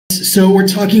So we're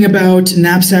talking about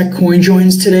knapsack coin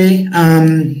joins today.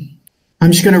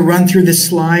 I'm just going to run through this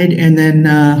slide, and then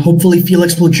hopefully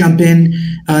Felix will jump in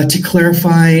to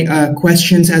clarify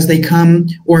questions as they come,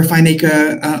 or if I make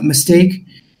a mistake.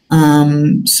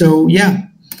 So yeah,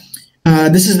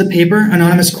 this is the paper,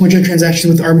 Anonymous Coin Join Transactions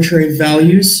with Arbitrary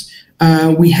Values.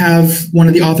 We have one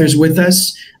of the authors with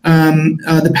us.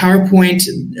 The PowerPoint,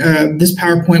 this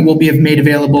PowerPoint will be made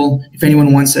available if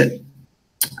anyone wants it.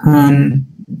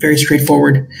 Very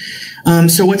straightforward.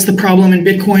 So what's the problem in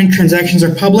Bitcoin? Transactions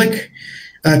are public.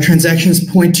 Transactions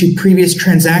point to previous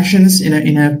transactions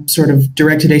in a sort of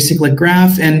directed acyclic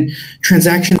graph, and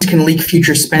transactions can leak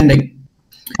future spending.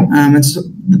 And so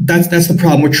that's the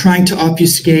problem. We're trying to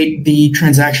obfuscate the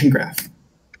transaction graph.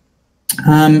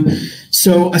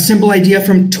 So a simple idea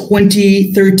from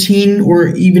 2013 or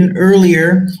even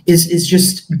earlier is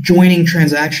just joining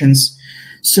transactions.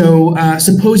 So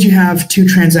suppose you have two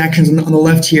transactions on the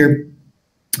left here.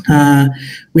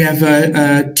 We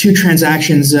have two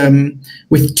transactions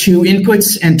with two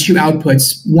inputs and two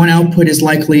outputs. One output is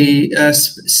likely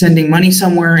sending money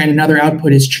somewhere, and another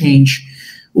output is change.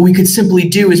 What we could simply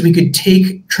do is we could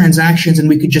take transactions and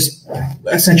we could just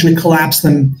essentially collapse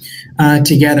them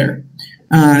together.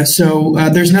 So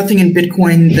there's nothing in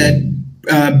Bitcoin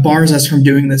that bars us from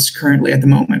doing this currently at the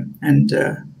moment. And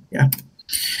yeah.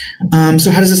 So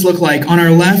how does this look like? On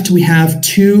our left, we have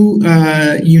two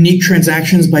unique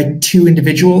transactions by two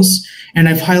individuals, and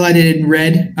I've highlighted in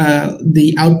red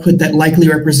the output that likely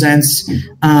represents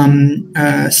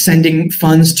sending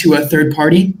funds to a third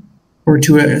party or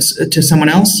to someone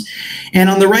else. And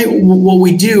on the right, what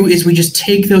we do is we just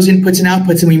take those inputs and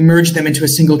outputs and we merge them into a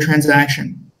single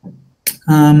transaction.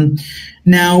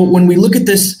 Now, when we look at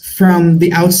this from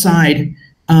the outside,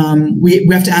 we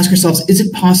have to ask ourselves, is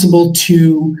it possible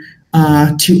to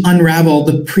unravel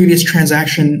the previous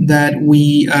transaction that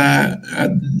we,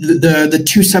 the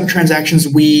two sub-transactions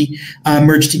we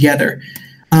merged together?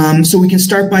 So we can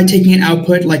start by taking an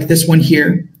output like this one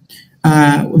here,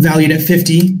 valued at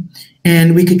 50,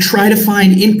 and we could try to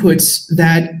find inputs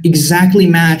that exactly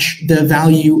match the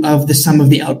value of the sum of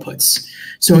the outputs.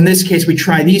 So in this case, we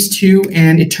try these two,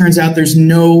 and it turns out there's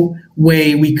no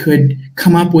way we could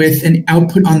come up with an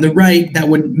output on the right that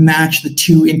would match the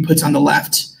two inputs on the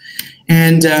left.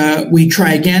 And we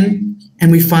try again,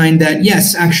 and we find that,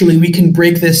 yes, actually, we can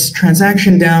break this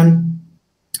transaction down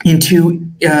into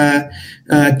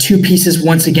two pieces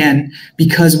once again,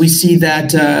 because we see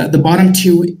that the bottom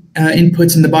two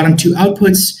inputs and the bottom two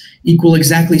outputs equal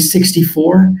exactly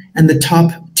 64, and the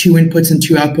top two inputs and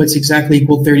two outputs exactly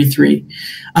equal 33.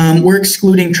 We're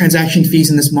excluding transaction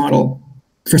fees in this model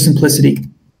for simplicity.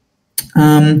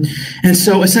 And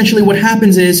so essentially what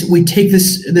happens is we take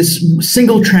this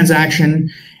single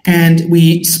transaction and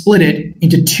we split it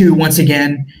into two once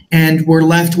again, and we're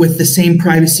left with the same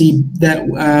privacy that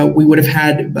we would have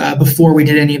had before we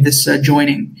did any of this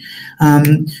joining.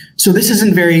 So this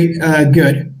isn't very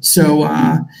good. So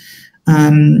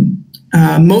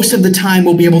most of the time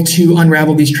we'll be able to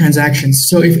unravel these transactions.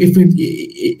 So if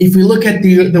we look at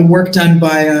the work done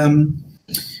by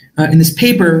in this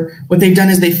paper, what they've done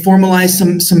is they formalized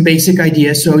some basic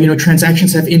ideas. So, you know,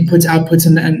 transactions have inputs, outputs,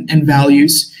 and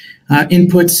values.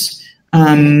 Inputs,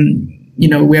 you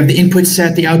know, we have the input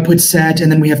set, the output set,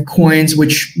 and then we have coins,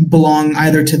 which belong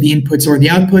either to the inputs or the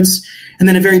outputs. And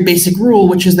then a very basic rule,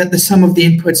 which is that the sum of the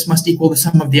inputs must equal the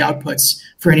sum of the outputs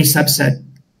for any subset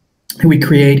that we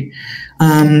create.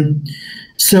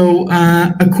 So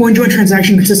a coin join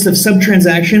transaction consists of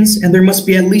sub-transactions, and there must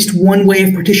be at least one way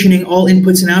of partitioning all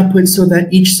inputs and outputs so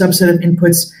that each subset of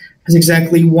inputs has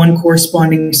exactly one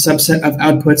corresponding subset of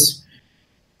outputs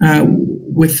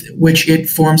with which it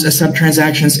forms a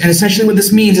sub-transactions. And essentially what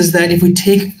this means is that if we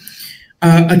take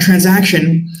a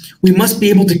transaction, we must be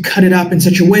able to cut it up in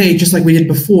such a way, just like we did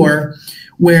before,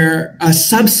 where a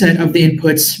subset of the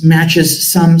inputs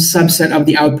matches some subset of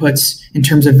the outputs in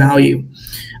terms of value.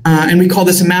 And we call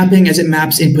this a mapping, as it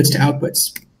maps inputs to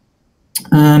outputs.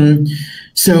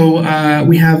 So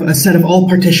we have a set of all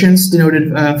partitions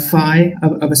denoted phi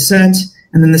of a set,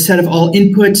 and then the set of all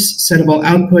inputs, set of all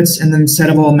outputs, and then set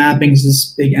of all mappings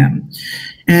is big M.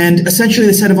 And essentially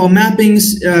the set of all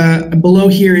mappings below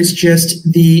here is just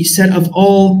the set of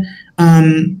all,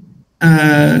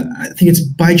 I think it's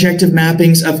bijective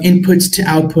mappings of inputs to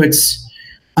outputs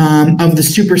of the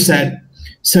superset,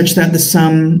 such that the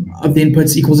sum of the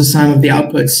inputs equals the sum of the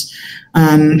outputs.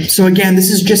 So again, this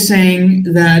is just saying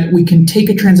that we can take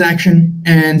a transaction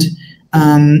and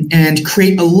and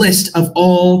create a list of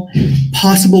all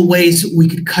possible ways we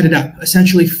could cut it up,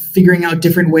 essentially figuring out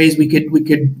different ways we could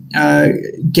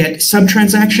get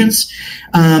sub-transactions,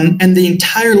 and the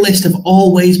entire list of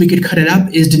all ways we could cut it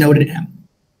up is denoted M.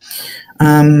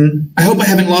 I hope I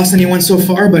haven't lost anyone so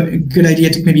far, but a good idea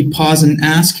to maybe pause and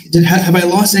ask. Have I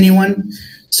lost anyone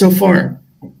so far?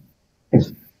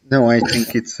 No, I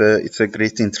think it's a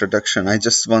great introduction. I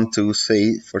just want to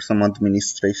say for some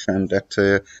administration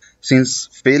that since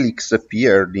Felix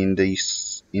appeared in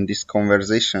this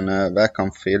conversation,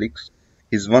 welcome Felix.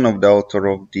 He's one of the author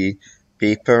of the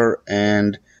paper,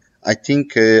 and I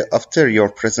think after your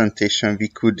presentation we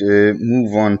could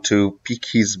move on to pick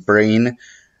his brain,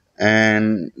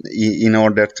 and in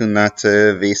order to not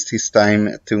waste his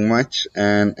time too much,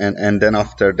 and then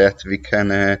after that we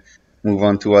can move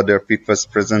on to other people's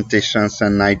presentations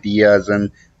and ideas and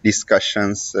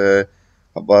discussions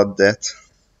about that.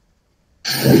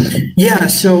 Yeah,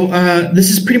 so this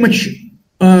is pretty much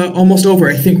almost over.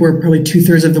 I think we're probably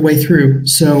 2/3 of the way through.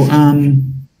 So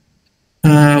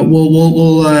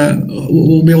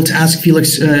we'll be able to ask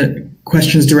Felix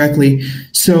questions directly.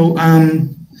 So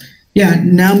yeah,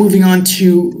 now moving on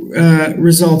to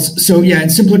results. So yeah, in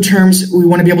simpler terms, we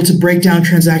want to be able to break down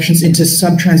transactions into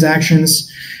sub-transactions,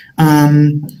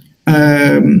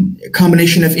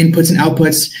 combination of inputs and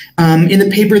outputs. In the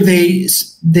paper,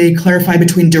 they clarify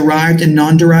between derived and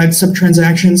non-derived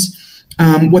sub-transactions.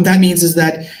 What that means is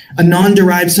that a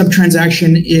non-derived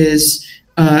sub-transaction is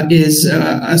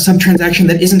a sub-transaction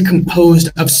that isn't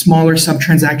composed of smaller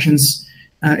sub-transactions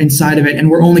inside of it, and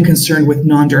we're only concerned with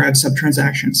non-derived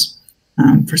sub-transactions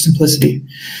for simplicity.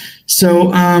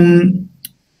 So,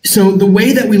 so the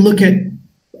way that we look at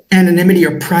anonymity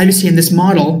or privacy in this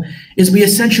model is we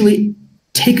essentially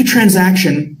take a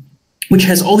transaction which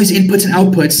has all these inputs and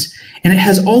outputs, and it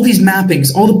has all these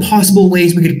mappings, all the possible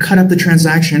ways we could cut up the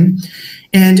transaction,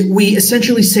 and we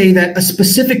essentially say that a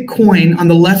specific coin on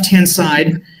the left-hand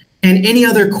side and any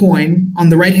other coin on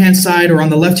the right-hand side or on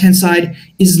the left-hand side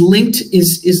is linked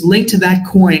to that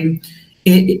coin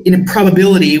in a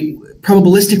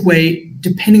probabilistic way,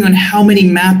 depending on how many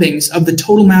mappings of the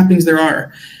total mappings there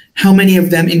are, how many of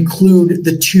them include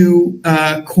the two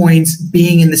coins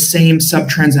being in the same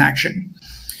sub-transaction.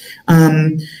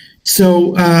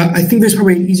 So I think there's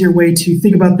probably an easier way to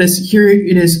think about this. Here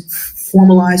it is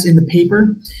formalized in the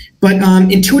paper, but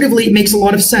intuitively it makes a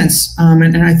lot of sense,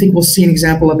 and I think we'll see an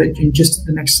example of it in just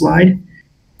the next slide.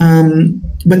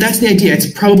 But that's the idea. It's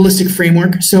a probabilistic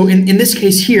framework. So in this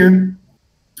case here,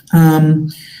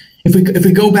 if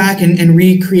we go back and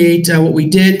recreate what we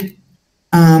did,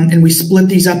 and we split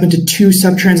these up into two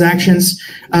sub-transactions,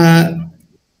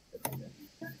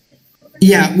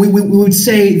 yeah, we would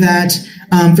say that,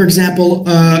 for example,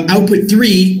 output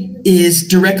 3 is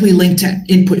directly linked to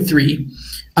input 3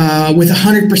 with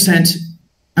 100%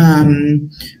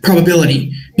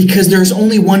 probability, because there's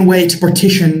only one way to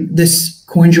partition this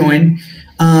conjoined,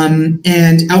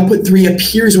 and output 3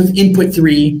 appears with input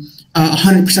 3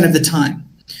 100% of the time.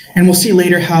 And we'll see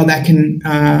later how that can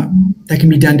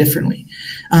be done differently.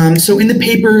 So in the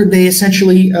paper, they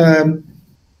essentially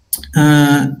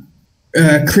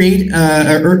create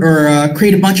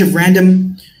a bunch of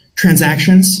random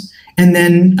transactions, and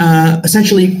then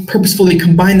essentially purposefully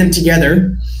combine them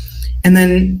together, and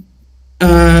then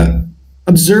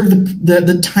observe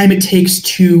the time it takes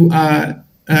to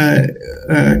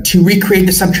recreate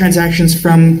the sub-transactions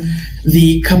from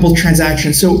the coupled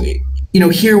transactions. So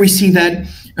here we see that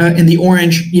in the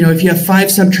orange, if you have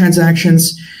 5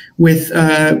 sub-transactions with,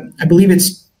 I believe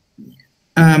it's,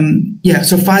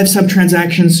 so 5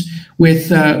 sub-transactions with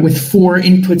 4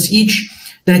 inputs each,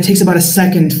 then it takes about a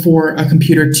second for a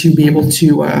computer to be able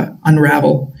to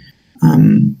unravel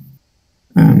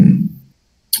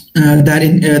that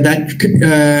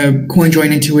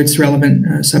conjoin into its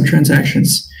relevant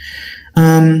sub-transactions.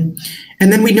 And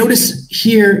then we notice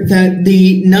here that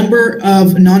the number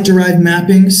of non-derived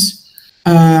mappings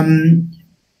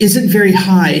isn't very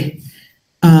high,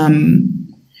 even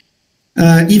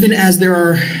as there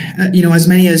are, as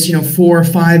many as 4 or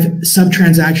 5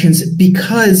 sub-transactions,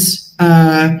 because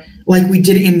like we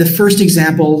did in the first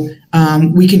example,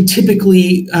 we can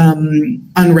typically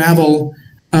unravel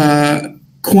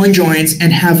conjoins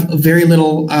and have very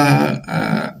little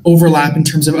overlap in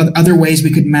terms of other ways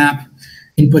we could map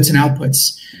inputs and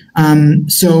outputs.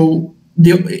 So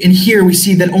in here we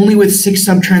see that only with 6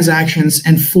 sub-transactions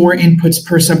and 4 inputs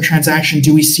per sub-transaction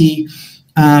do we see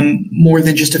more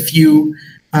than just a few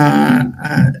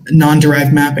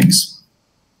non-derived mappings.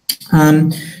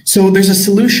 So there's a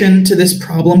solution to this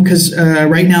problem, because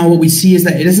right now what we see is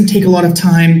that it doesn't take a lot of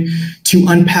time to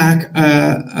unpack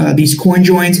these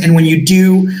conjoints. And when you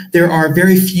do, there are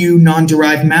very few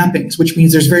non-derived mappings, which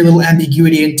means there's very little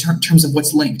ambiguity in terms of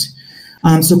what's linked.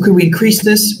 So could we increase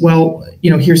this? Well,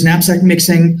 here's knapsack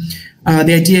mixing.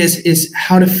 The idea is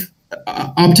how to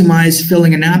optimize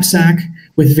filling a knapsack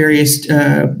with various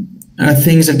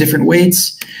things of different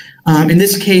weights. In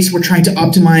this case, we're trying to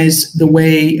optimize the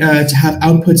way to have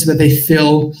outputs so that they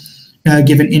fill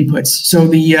given inputs. So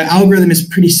the algorithm is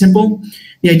pretty simple.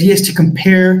 The idea is to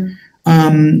compare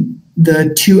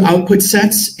the two output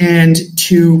sets and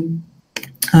to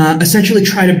essentially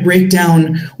try to break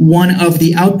down one of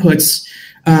the outputs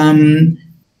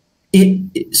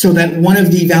so that one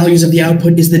of the values of the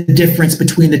output is the difference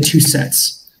between the two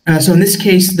sets. So in this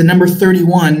case, the number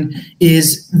 31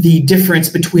 is the difference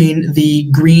between the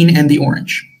green and the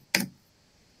orange.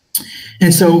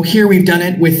 And so here we've done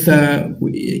it with,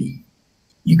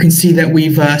 you can see that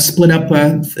we've split up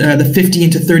the 50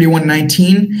 into 31 and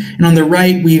 19. And on the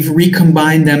right, we've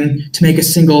recombined them to make a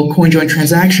single coin-join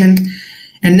transaction.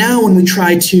 And now when we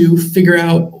try to figure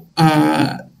out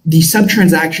the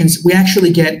sub-transactions, we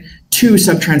actually get two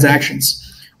sub-transactions.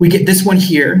 We get this one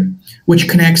here, which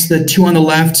connects the 2 on the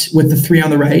left with the 3 on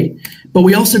the right. But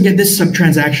we also get this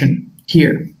sub-transaction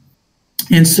here.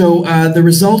 And so the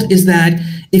result is that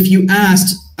if you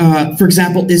asked, for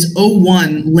example, is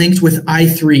O1 linked with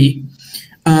I3?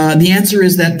 The answer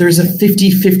is that there's a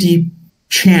 50-50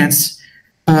 chance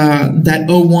that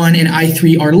O1 and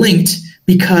I3 are linked,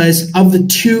 because of the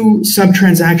two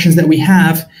sub-transactions that we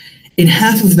have, in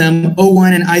half of them,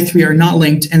 O1 and I3 are not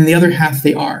linked, and in the other half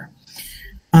they are.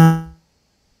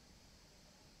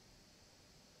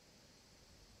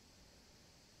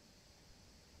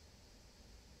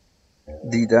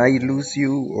 Did I lose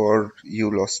you or you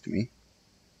lost me?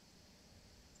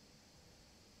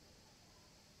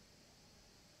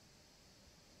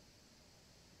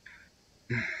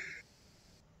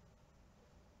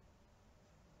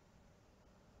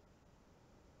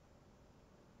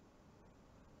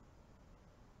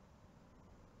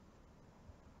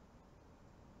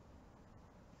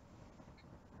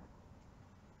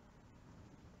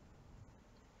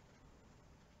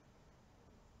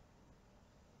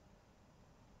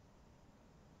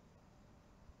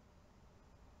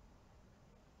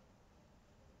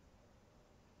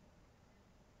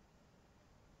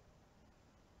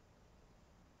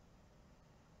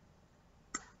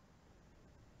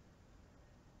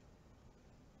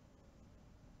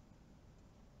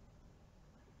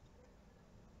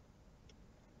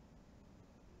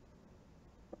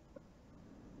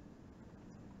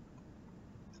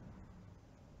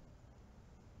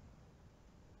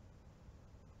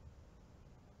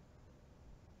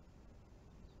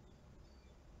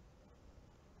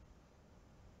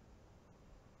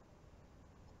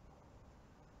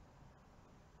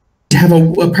 Have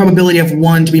a probability of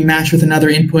one to be matched with another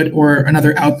input or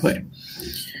another output.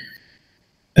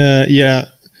 Yeah,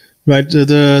 right.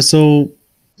 So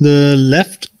the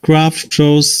left graph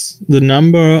shows the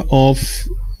number of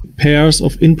pairs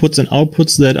of inputs and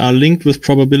outputs that are linked with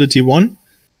probability 1,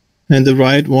 and the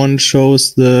right one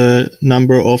shows the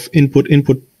number of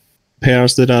input-input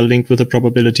pairs that are linked with a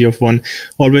probability of 1,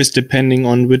 always depending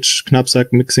on which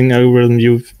knapsack mixing algorithm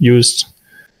you've used.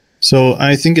 So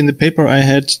I think in the paper I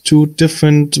had two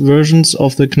different versions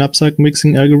of the knapsack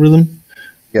mixing algorithm.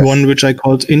 Yes. One which I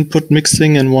called input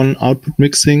mixing and one output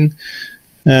mixing.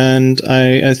 And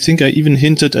I think I even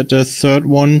hinted at a third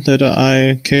one that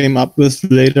I came up with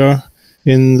later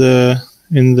in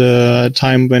the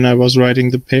time when I was writing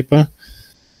the paper.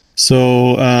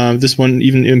 So this one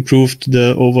even improved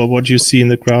over what you see in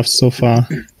the graphs so far.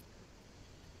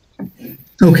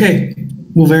 Okay,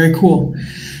 well, very cool.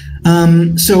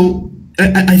 So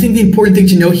I think the important thing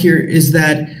to note here is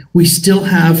that we still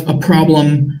have a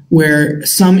problem where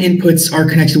some inputs are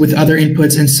connected with other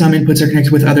inputs and some inputs are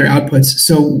connected with other outputs.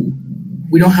 So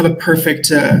we don't have a perfect,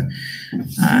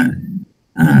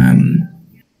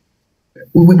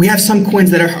 we have some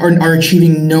coins that are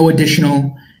achieving no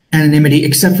additional anonymity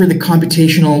except for the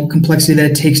computational complexity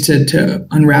that it takes to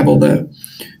unravel the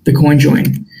coin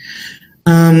join.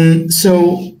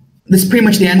 So this is pretty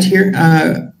much the end here.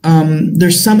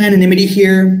 There's some anonymity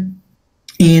here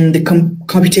in the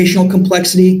computational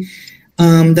complexity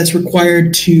that's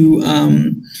required to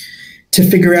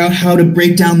figure out how to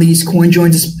break down these coin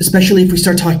joins, especially if we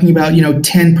start talking about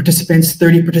 10 participants,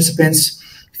 30 participants,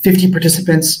 50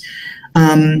 participants.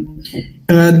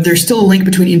 There's still a link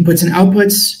between inputs and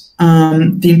outputs.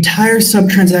 The entire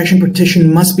sub-transaction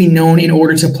partition must be known in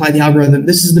order to apply the algorithm.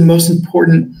 This is the most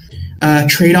important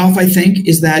trade-off, I think,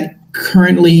 is that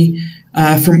currently,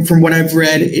 from what I've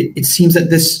read, it seems that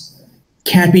this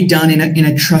can't be done in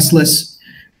a trustless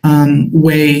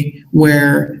way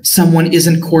where someone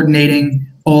isn't coordinating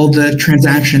all the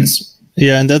transactions.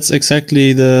 Yeah, and that's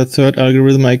exactly the third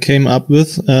algorithm I came up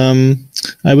with.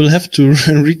 I will have to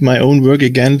read my own work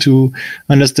again to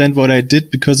understand what I did,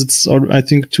 because it's, I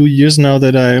think, 2 years now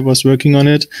that I was working on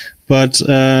it. But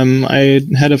I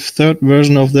had a third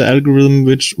version of the algorithm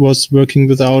which was working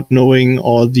without knowing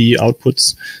all the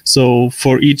outputs. So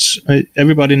for each,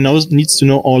 everybody needs to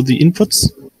know all the inputs,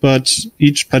 but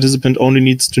each participant only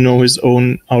needs to know his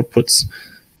own outputs.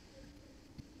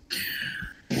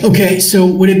 Okay, so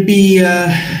would it be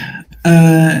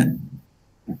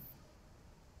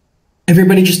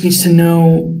everybody just needs to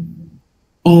know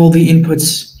all the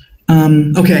inputs?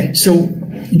 Okay, so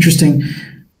interesting.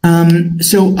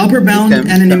 So upper bound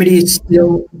anonymity is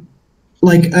still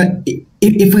like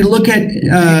if we look at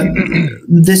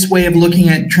this way of looking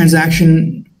at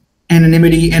transaction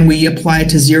anonymity and we apply it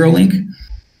to zero-link,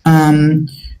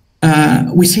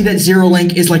 we see that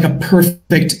zero-link is like a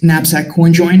perfect knapsack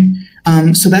conjoined.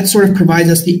 So that sort of provides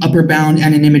us the upper bound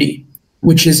anonymity,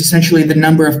 which is essentially the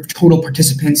number of total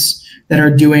participants that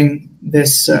are doing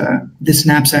this this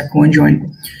knapsack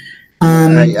conjoined.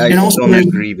 I also don't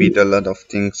agree with a lot of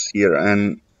things here,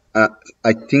 and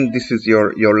I think this is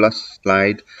your last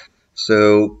slide.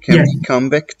 So can we come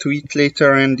back to it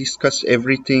later and discuss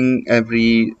everything,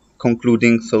 every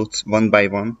concluding thoughts one by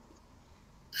one?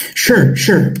 Sure.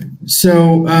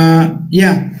 So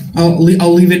yeah, I'll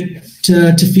leave it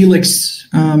to Felix,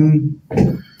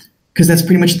 because that's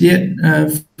pretty much it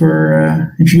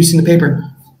for introducing the paper.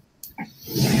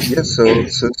 Yeah, so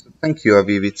thank you,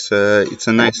 Aviv. It's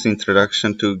a nice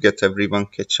introduction to get everyone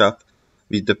catch up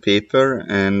with the paper,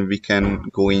 and we can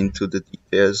go into the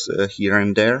details here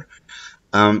and there.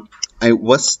 I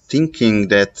was thinking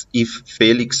that if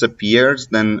Felix appears,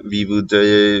 then we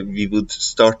would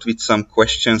start with some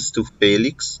questions to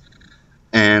Felix,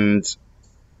 and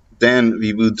then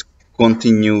we would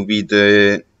continue with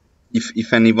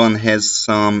if anyone has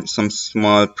some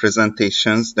small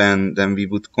presentations, then we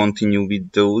would continue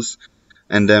with those,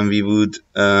 and then we would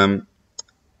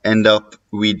end up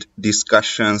with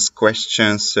discussions,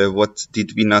 questions. What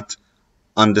did we not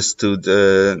understood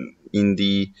in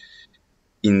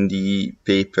the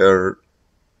paper?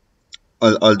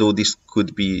 Although this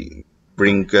could be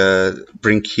bring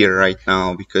here right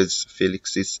now because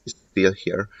Felix is still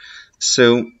here.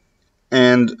 So,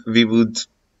 and we would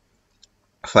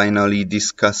finally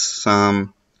discuss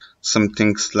some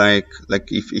things like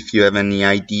if you have any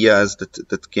ideas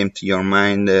that came to your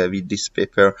mind with this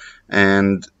paper,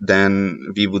 and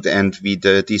then we would end with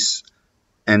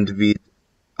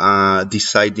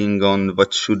deciding on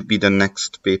what should be the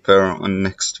next paper on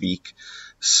next week.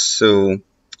 So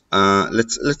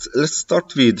let's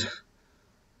start with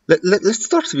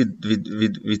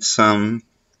some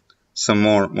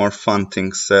more fun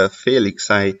things.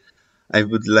 Felix, I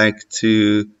would like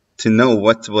to know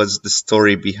what was the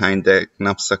story behind the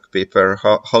knapsack paper.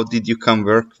 How did you come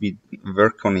work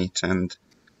on it? And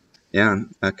yeah,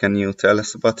 can you tell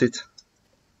us about it?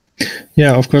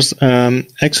 Yeah, of course.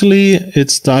 Actually, it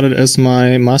started as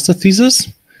my master thesis.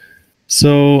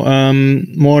 So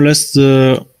more or less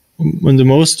the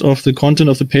most of the content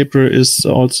of the paper is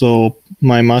also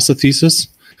my master thesis.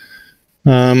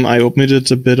 I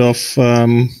omitted a bit of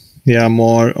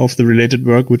more of the related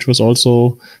work, which was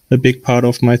also a big part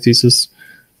of my thesis.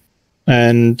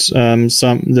 And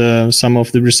some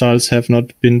of the results have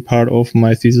not been part of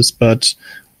my thesis, but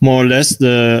more or less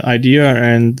the idea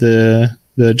and the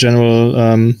general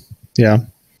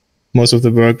most of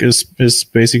the work is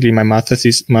basically my master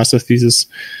thesis.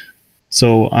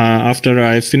 So after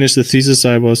I finished the thesis,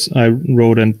 I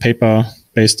wrote a paper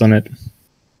based on it.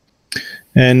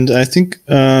 And I think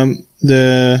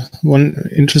the one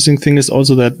interesting thing is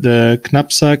also that the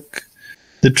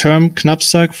term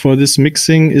knapsack for this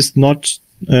mixing is not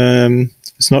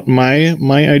my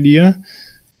idea.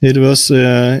 It was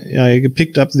I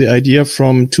picked up the idea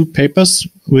from two papers,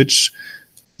 which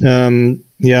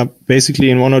basically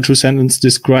in one or two sentences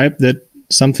describe that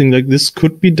something like this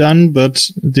could be done, but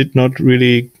did not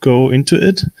really go into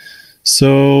it.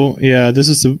 So yeah, this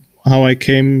is how I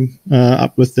came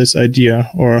up with this idea,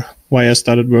 or why I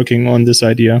started working on this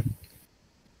idea.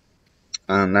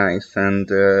 Nice. And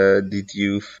did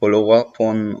you follow up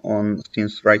on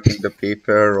since writing the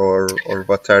paper, or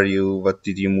what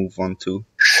did you move on to?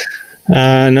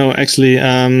 No, actually,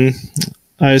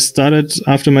 I started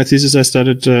after my thesis. I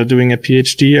started doing a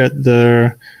PhD at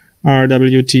the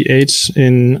RWTH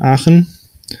in Aachen.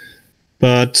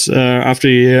 But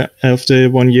after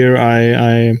 1 year,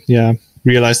 I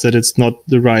realized that it's not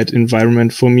the right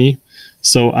environment for me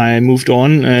So I moved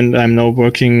on, and I'm now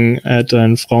working at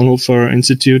an Fraunhofer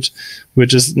Institute,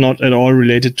 which is not at all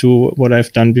related to what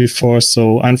I've done before.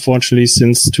 So unfortunately,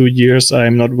 since 2 years,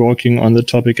 I'm not working on the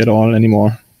topic at all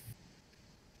anymore.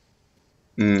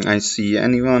 I see.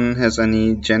 Anyone has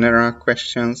any general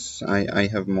questions? I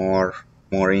have more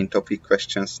in-topic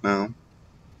questions now.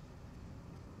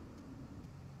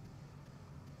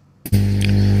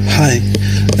 Hi.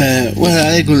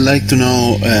 Well, I would like to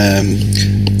know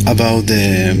about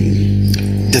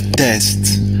the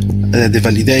test, the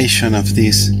validation of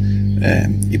this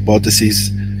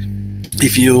hypothesis.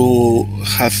 If you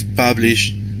have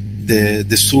published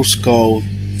the source code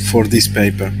for this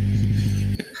paper.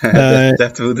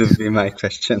 That would be my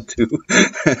question too.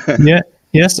 Yeah.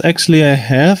 Yes, actually, I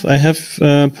have. I have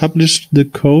published the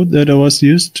code that I was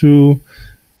used to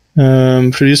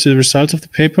produce the results of the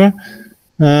paper.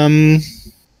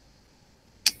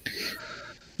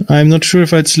 I'm not sure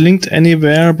if it's linked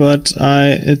anywhere, but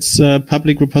it's a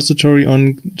public repository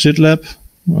on GitLab.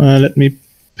 Let me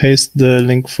paste the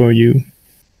link for you.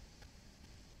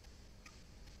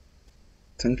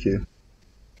 Thank you.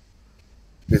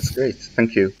 It's great.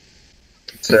 Thank you.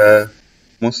 It's,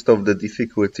 most of the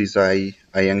difficulties I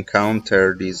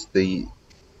encountered is the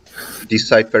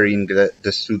deciphering the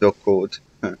pseudocode.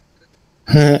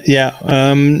 Yeah.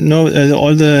 No.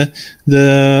 All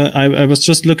I was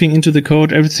just looking into the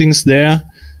code. Everything's there.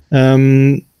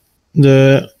 It's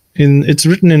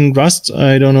written in Rust.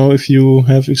 I don't know if you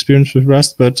have experience with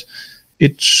Rust, but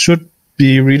it should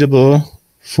be readable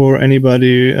for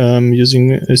anybody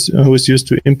who is used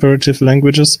to imperative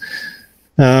languages.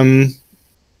 I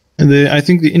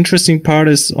think the interesting part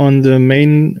is in the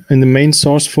main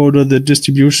source folder, the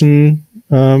distribution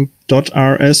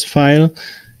 .rs file.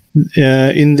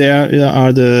 In there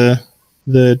are the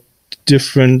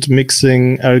different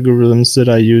mixing algorithms that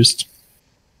I used.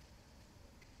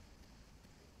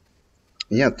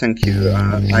 Yeah, thank you.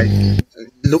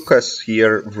 Lucas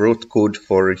here wrote code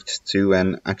for it too,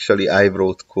 and actually I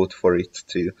wrote code for it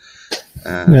too.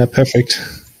 Yeah, perfect.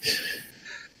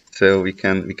 So we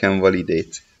can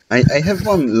validate. I have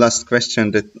one last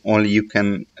question that only you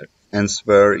can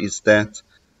answer. Is that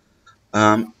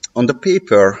on the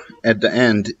paper at the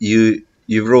end you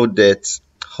wrote that,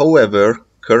 however,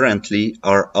 currently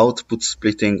our output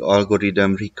splitting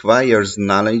algorithm requires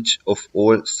knowledge of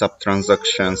all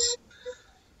subtransactions.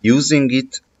 Using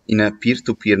it in a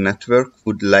peer-to-peer network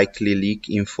would likely leak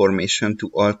information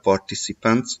to all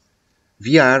participants.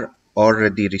 We are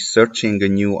already researching a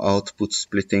new output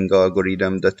splitting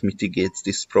algorithm that mitigates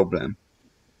this problem.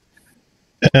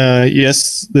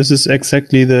 Yes, this is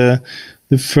exactly the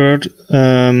third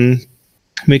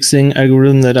mixing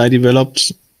algorithm that I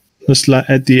developed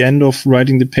at the end of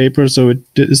writing the paper. So it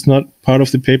is not part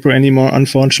of the paper anymore,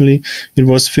 unfortunately. It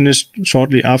was finished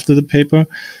shortly after the paper.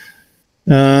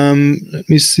 Let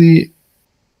me see.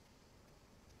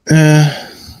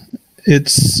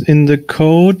 It's in the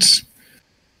code.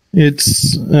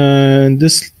 It's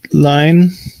this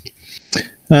line.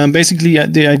 Basically,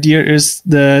 the idea is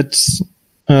that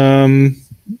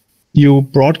you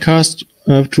broadcast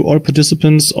to all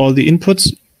participants all the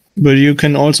inputs, but you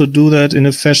can also do that in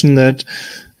a fashion that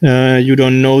you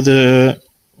don't know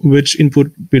which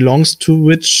input belongs to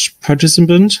which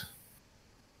participant.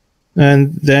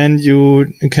 And then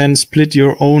you can split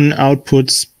your own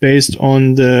outputs based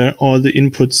on all the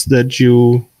inputs that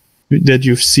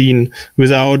you've seen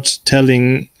without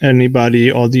telling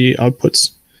anybody all the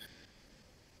outputs.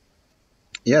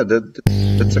 Yeah,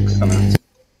 that's excellent.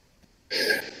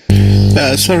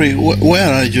 Sorry,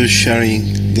 where are you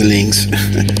sharing the links?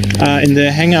 In the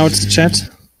Hangouts chat.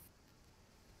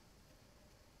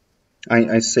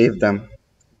 I saved them.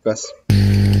 Yes.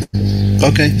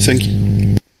 Okay, thank you.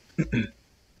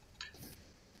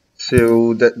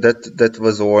 So that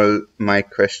was all my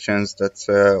questions that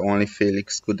only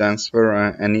Felix could answer.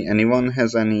 Anyone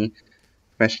has any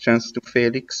questions to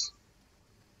Felix?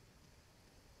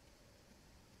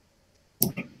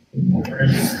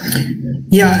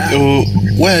 Yeah.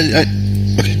 Well,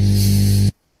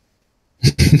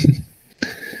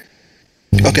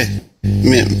 okay.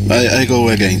 I go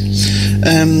again.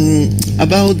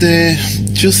 About the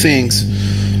two things.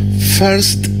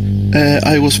 First,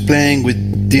 I was playing with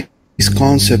this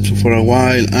concept for a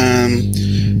while, and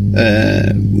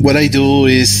what I do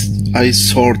is I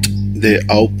sort the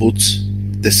outputs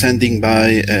descending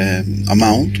by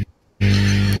amount.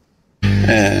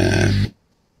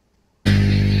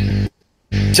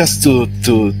 Just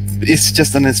it's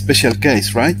just a special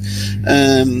case, right?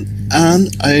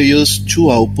 And I use two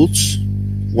outputs.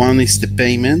 One is the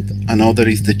payment, another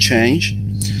is the change.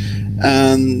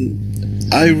 And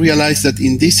I realized that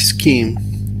in this scheme,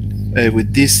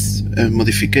 with this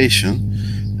modification,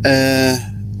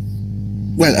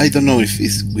 well, I don't know if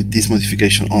it's with this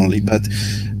modification only, but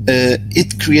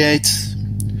it creates,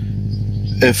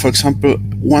 for example,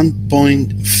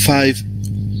 1.5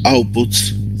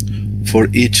 outputs for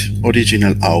each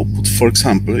original output. For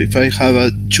example, if I have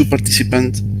a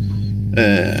two-participant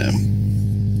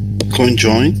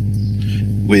conjoined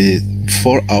with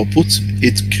 4 outputs,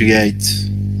 it creates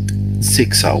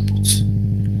 6 outputs.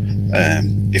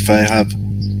 If I have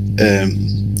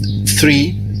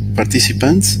 3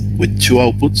 participants with 2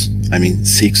 outputs, I mean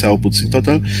 6 outputs in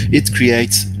total, it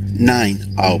creates 9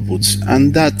 outputs.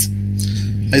 And that,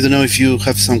 I don't know if you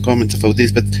have some comment about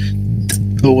this, but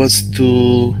it was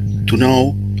to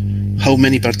know how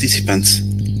many participants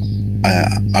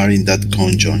are in that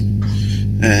conjoint.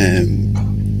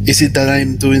 Is it that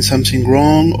I'm doing something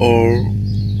wrong, or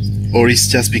it's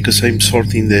just because I'm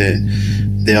sorting the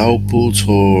outputs,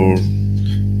 or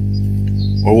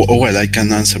well, I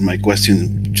can answer my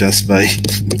question just by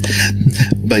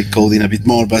by coding a bit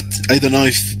more, but I don't know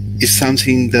if it's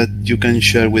something that you can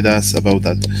share with us about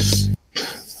that.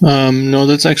 No,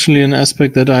 that's actually an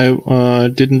aspect that I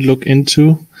didn't look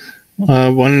into.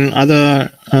 One other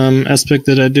aspect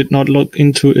that I did not look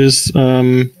into is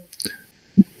answering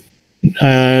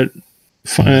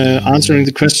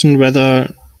the question whether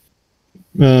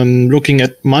looking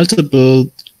at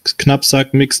multiple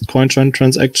knapsack mixed conjoined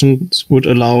transactions would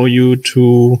allow you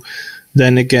to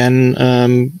then again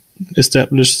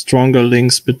establish stronger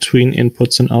links between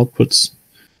inputs and outputs.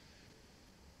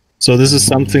 So this is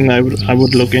something I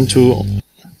would look into.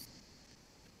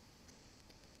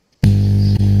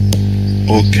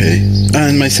 Okay.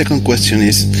 And my second question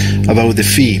is about the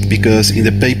fee, because in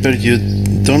the paper you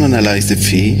don't analyze the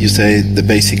fee. You say that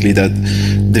basically that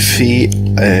the fee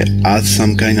adds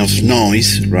some kind of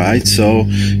noise, right? So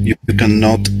you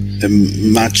cannot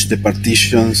match the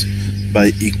partitions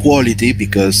by equality,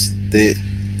 because the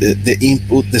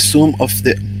input, the sum of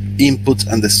the inputs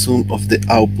and the sum of the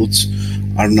outputs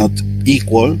are not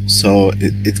equal. So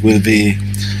it will be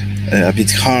a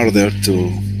bit harder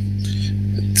to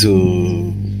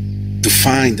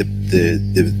find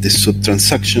the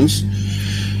sub-transactions.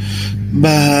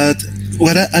 But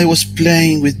what I was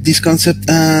playing with this concept,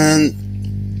 and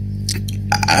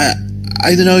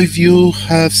I don't know if you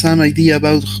have some idea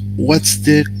about what's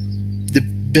the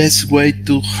best way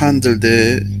to handle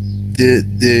the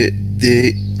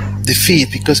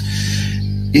feed, because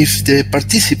if the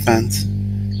participants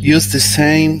use the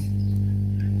same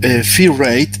fee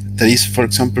rate, that is, for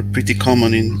example, pretty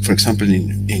common in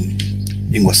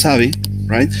Wasabi,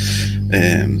 right?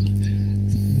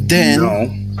 Then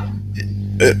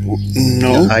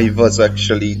no. I was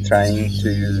actually trying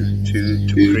to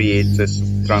create this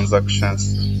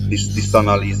transactions, this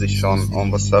analysis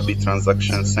on Wasabi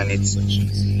transactions, and it's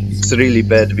really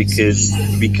bad because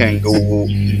we can go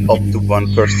up to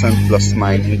 1% plus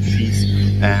mining fees,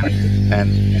 and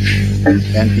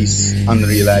this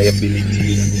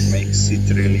unreliability makes it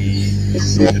really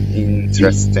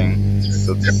interesting,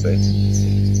 so to say.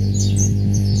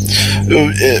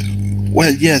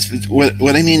 Well, yes.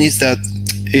 What I mean is that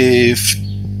if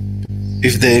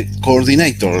the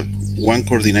coordinator, one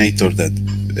coordinator that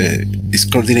is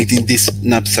coordinating this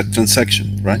knapsack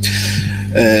transaction, right?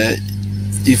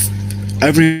 If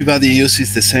everybody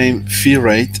uses the same fee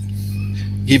rate,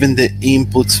 even the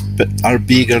inputs are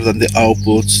bigger than the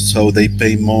outputs, so they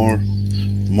pay more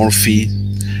fee.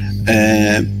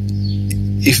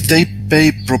 If they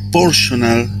pay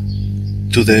proportional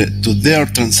to their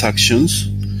transactions,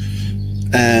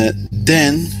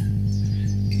 then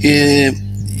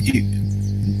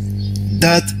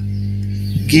that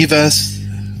give us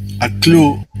a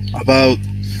clue about.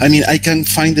 I mean, I can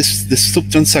find the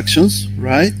sub-transactions,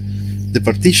 right? The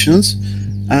partitions,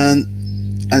 and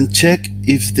check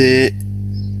if the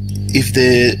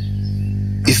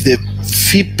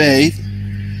fee paid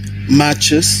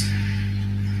matches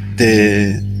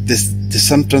the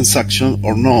sum transaction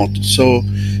or not. So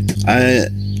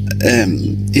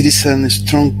it is a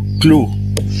strong clue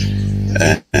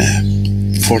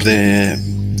for the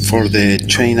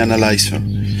chain analyzer.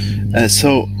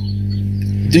 So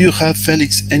do you have,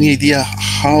 Felix, any idea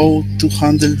how to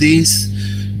handle this?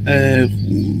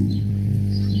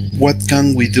 What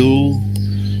can we do?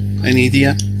 Any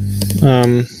idea?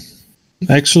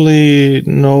 Actually,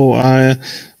 no.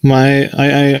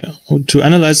 To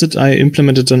analyze it, I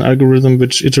implemented an algorithm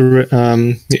which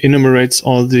enumerates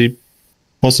all the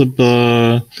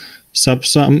possible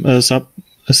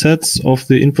subsets of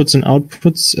the inputs and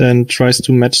outputs and tries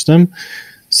to match them.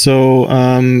 So,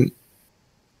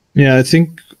 yeah, I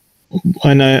think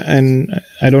I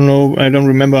don't know, I don't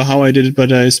remember how I did it,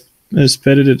 but I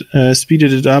speeded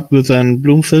it up with a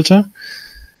Bloom filter.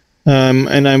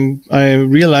 And I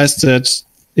realized that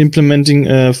implementing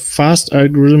a fast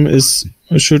algorithm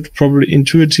should probably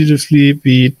intuitively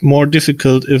be more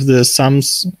difficult if the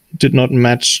sums did not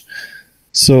match.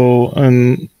 So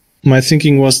my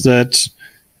thinking was that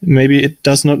maybe it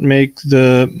does not make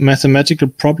the mathematical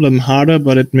problem harder,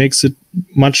 but it makes it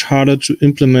much harder to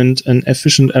implement an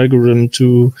efficient algorithm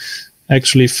to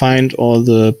actually find all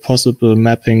the possible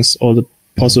mappings, all the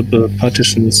possible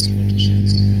partitions.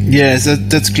 Yes,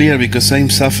 that's clear, because I'm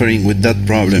suffering with that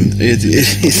problem. It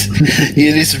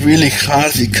is really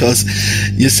hard, because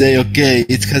you say, okay,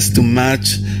 it has to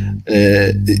match.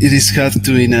 It is have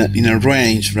to in a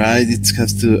range, right? It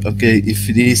has to, okay, if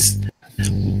it is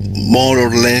more or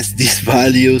less this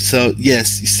value. So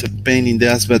yes, it's a pain in the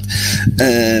ass, but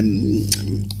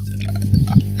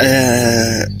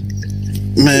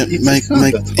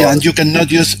and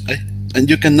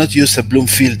you cannot use a Bloom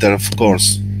filter, of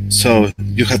course. So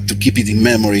you have to keep it in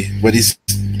memory, what is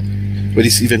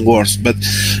even worse. But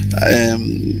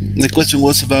the question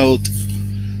was about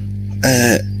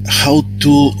how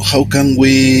can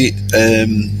we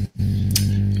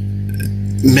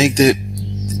make the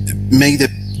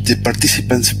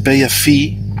participants pay a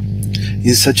fee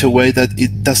in such a way that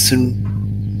it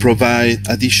doesn't provide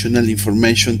additional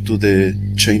information to the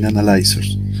chain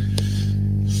analyzers.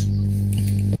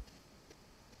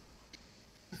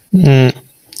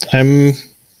 I'm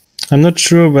not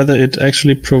sure whether it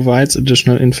actually provides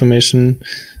additional information.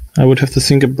 I would have to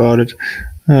think about it,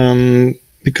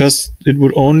 because it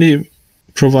would only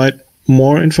provide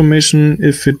more information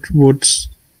if it would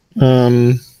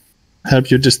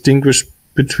help you distinguish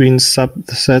between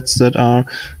subsets that are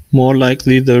more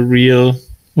likely the real,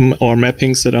 or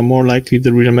mappings that are more likely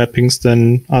the real mappings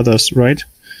than others, right?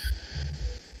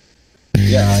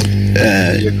 Yeah,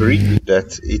 I agree with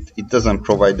that. It doesn't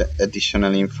provide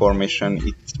additional information.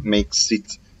 It makes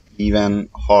it even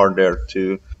harder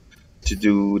to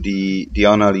do the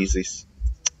analysis.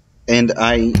 And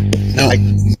I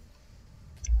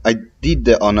did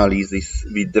the analysis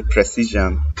with the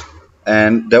precision,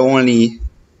 and the only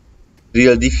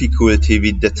real difficulty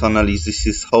with that analysis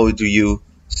is how do you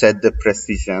set the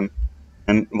precision.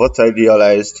 And what I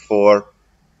realized, for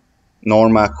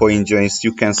normal coin joins,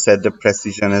 you can set the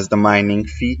precision as the mining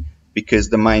fee, because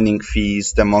the mining fee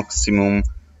is the maximum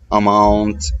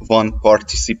amount one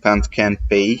participant can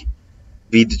pay.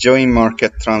 With join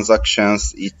market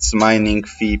transactions, it's mining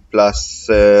fee plus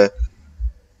a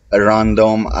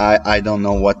random, I don't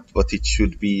know what it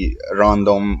should be,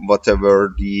 random,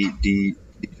 whatever the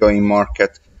join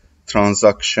market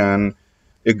transaction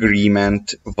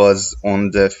agreement was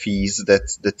on the fees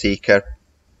that the taker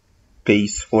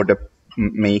pays for the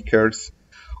makers.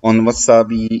 On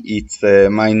Wasabi, it's a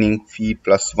mining fee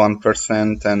plus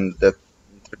 1%, and that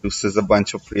introduces a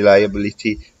bunch of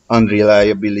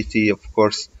unreliability, of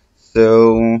course.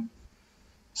 So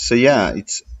yeah,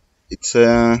 it's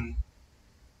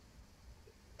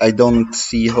I don't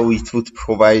see how it would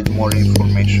provide more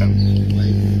information.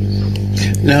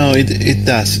 No, it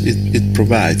does. It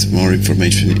provides more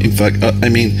information. In fact, I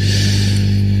mean,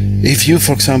 if you,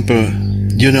 for example,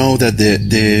 you know that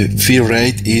the fee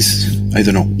rate is, I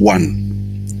don't know, 1,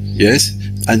 yes,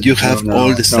 and you have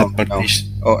all the subpartitions.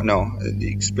 Oh no,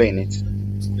 explain it.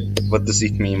 What does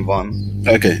it mean, 1?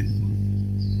 Okay,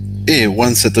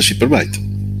 1 Satoshi per byte.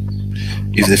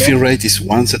 If the fee rate is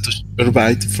 1 Satoshi per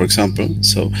byte, for example,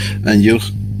 so, and you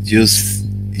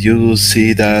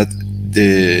see that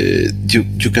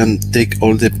you can take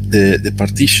all the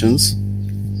partitions,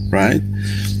 right,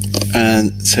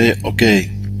 and say, okay,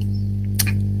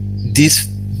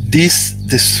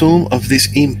 the sum of these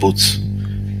inputs,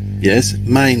 yes,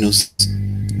 minus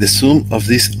the sum of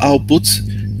these outputs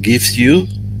gives you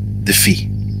the fee,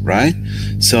 right?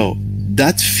 So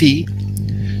that fee,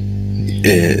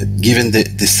 given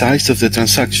the size of the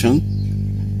transaction,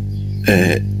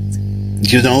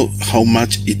 you know how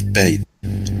much it paid.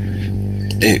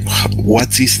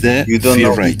 What is the fee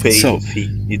rate? The fee.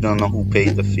 You don't know who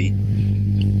paid the fee.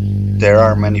 There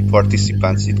are many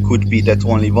participants. It could be that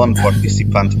only one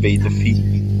participant paid the fee.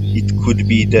 It could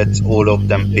be that all of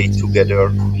them paid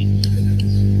together.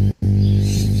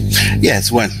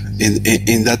 Yes, well,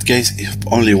 in that case, if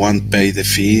only one paid the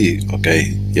fee,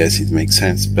 okay, yes, it makes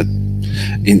sense. But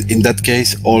in that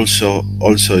case, also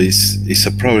is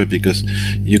a problem, because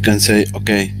you can say,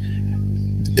 okay,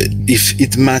 if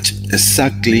it matched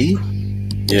exactly,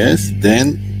 yes,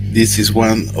 then this is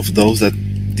one of those that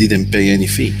didn't pay any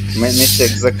fee. Match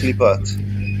exactly, but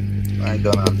I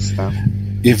don't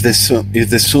understand. if the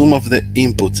sum of the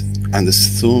input and the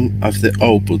sum of the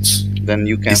outputs, then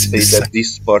you can say that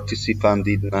this participant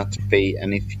did not pay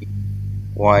any fee.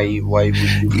 Why would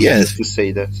you be able to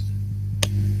say that?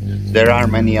 There are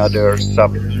many other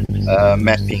sub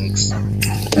mappings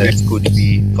that could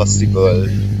be possible,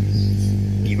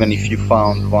 even if you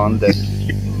found one that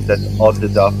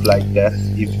added up like that.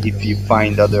 If you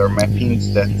find other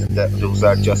mappings that those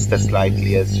are just as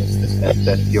likely as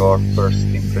that your first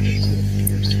impression.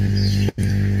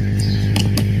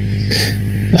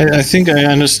 I think I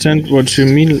understand what you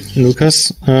mean,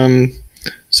 Lucas.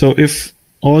 So if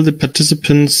all the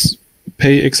participants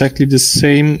pay exactly the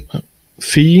same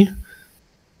fee,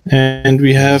 and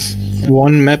we have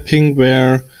one mapping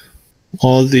where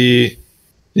all the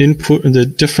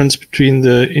the difference between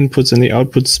the inputs and the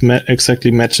outputs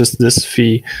exactly matches this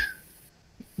fee,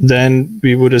 then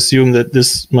we would assume that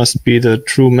this must be the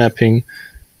true mapping.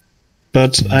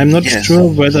 But I'm not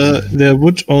sure whether there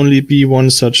would only be one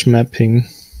such mapping.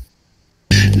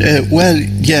 Well,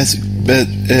 yes, but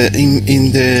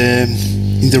in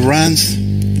the runs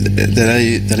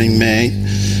that I made,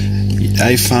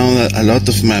 I found a lot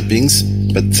of mappings,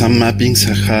 but some mappings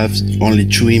have only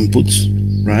 2 inputs,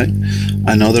 right?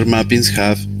 And other mappings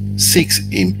have 6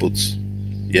 inputs.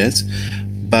 Yes,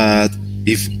 but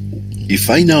if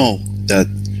I know that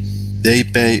they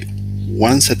pay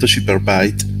 1 Satoshi per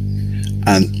byte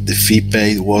and the fee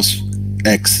paid was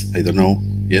X, I don't know.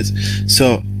 Yes,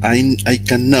 so I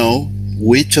can know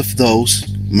which of those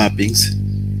mappings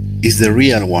is the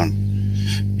real one,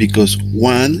 because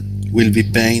one will be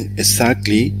paying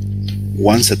exactly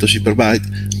 1 Satoshi per byte,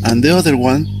 and the other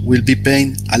one will be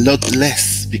paying a lot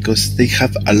less because they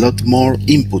have a lot more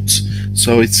inputs.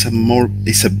 So it's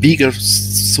a bigger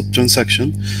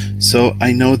subtransaction. So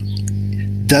I know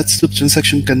that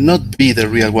subtransaction cannot be the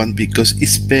real one because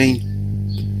it's paying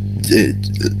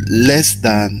less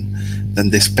than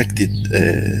the expected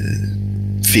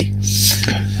fee.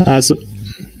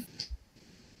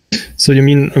 So you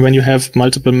mean when you have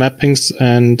multiple mappings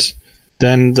and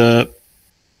then the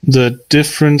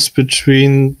difference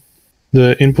between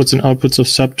the inputs and outputs of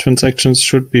sub-transactions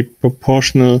should be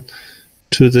proportional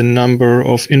to the number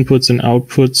of inputs and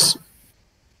outputs,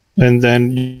 and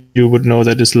then you would know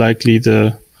that is likely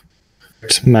the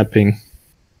mapping.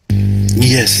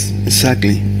 Yes,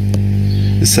 exactly.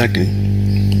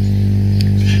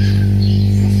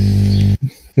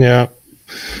 Yeah,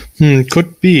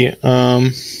 could be.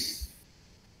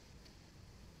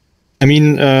 I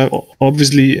mean,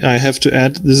 obviously, I have to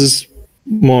add, this is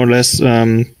more or less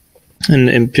an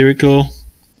empirical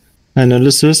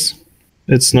analysis.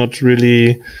 It's not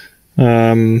really,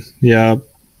 a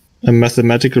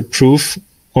mathematical proof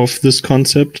of this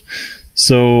concept.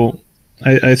 So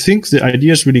I think the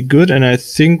idea is really good, and I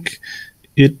think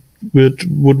it would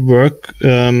work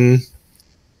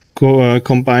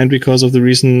combined because of the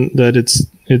reason that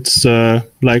it's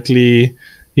likely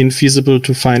infeasible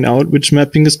to find out which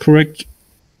mapping is correct,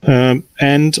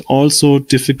 and also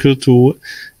difficult to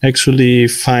actually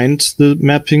find the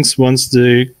mappings once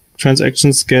the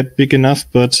transactions get big enough.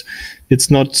 But it's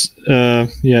not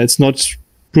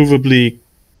provably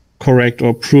correct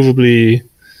or provably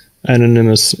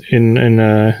anonymous in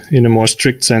a more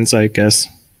strict sense, I guess.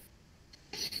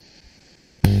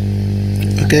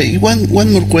 Okay,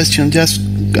 one more question. Just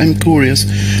I'm curious.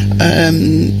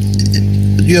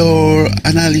 Your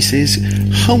analysis,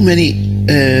 how many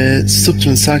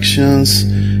subtransactions,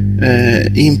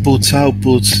 inputs,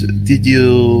 outputs did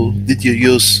you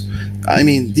use? I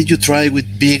mean, did you try with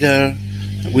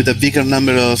a bigger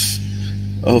number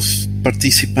of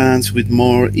participants with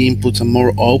more inputs and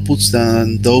more outputs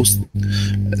than those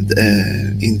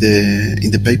in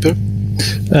the paper?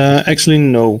 Actually,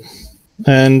 no.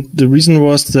 And the reason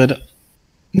was that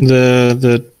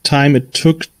the time it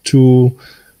took to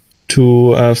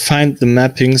find the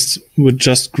mappings would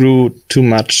just grew too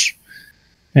much,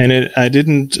 and it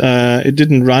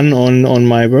didn't run on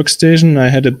my workstation. I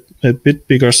had a bit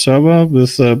bigger server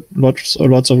with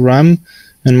lots of RAM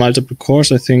and multiple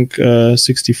cores. I think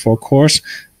 64 cores.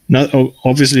 Now,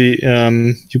 obviously,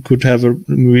 you could have a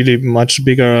really much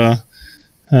bigger,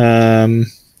 a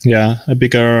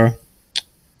bigger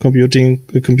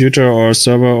computer or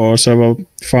server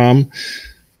farm,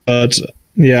 but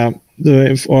yeah.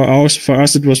 For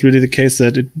us, it was really the case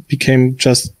that it became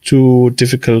just too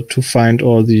difficult to find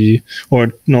all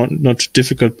or not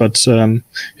difficult, but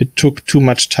it took too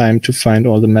much time to find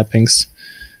all the mappings.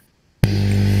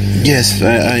 Yes,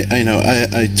 I know.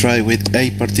 I tried with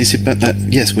 8 participants.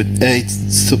 Yes, with 8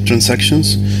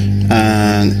 subtransactions,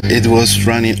 and it was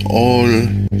running all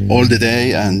the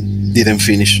day and didn't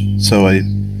finish. So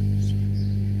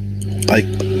I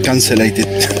cancellated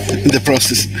the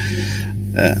process.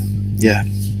 Yeah.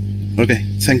 Okay.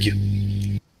 Thank you.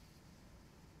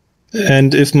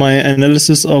 And if my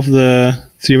analysis of the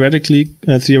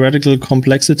theoretical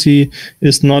complexity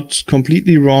is not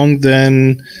completely wrong,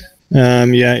 then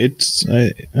I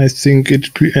think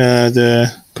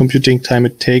the computing time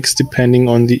it takes, depending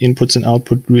on the inputs and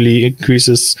output, really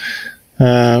increases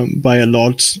by a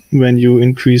lot when you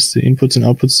increase the inputs and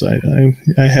outputs.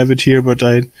 I have it here, but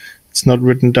it's not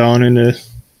written down in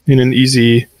an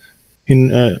easy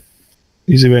way.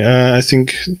 I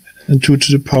think 2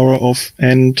 to the power of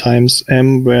n times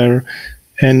m, where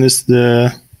n is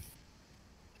the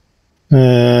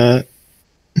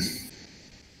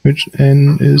which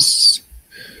n is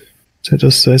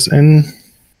zeta size n.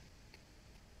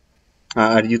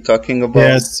 Are you talking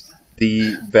about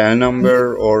the Bell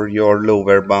number or your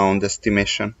lower bound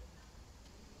estimation?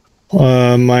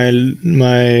 My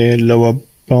lower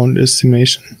bound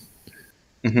estimation.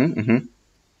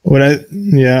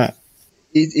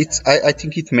 I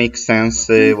think it makes sense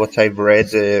what I've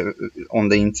read on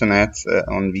the internet,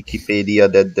 on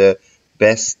Wikipedia, that the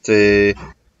best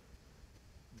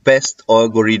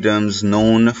algorithms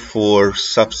known for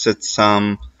subset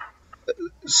sum,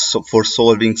 for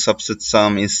solving subset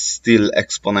sum, is still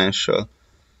exponential.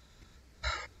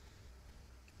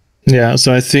 Yeah,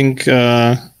 so I think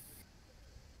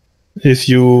if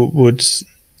you would,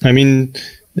 in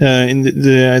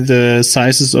the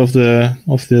sizes of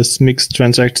this mixed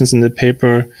transactions in the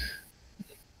paper,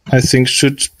 I think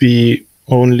should be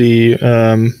only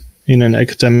in an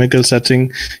academical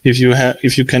setting. If you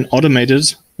can automate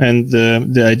it, and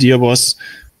the idea was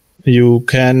you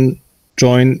can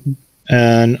join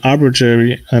an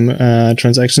arbitrary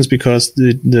transactions, because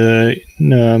the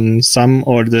sum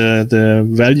or the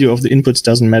value of the inputs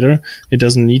doesn't matter. It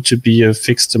doesn't need to be a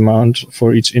fixed amount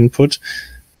for each input.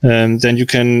 Then you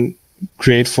can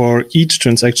create for each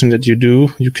transaction that you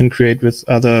do. You can create with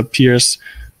other peers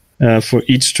for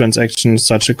each transaction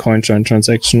such a conjoined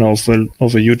transaction of a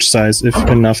huge size if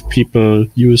enough people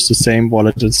use the same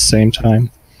wallet at the same time.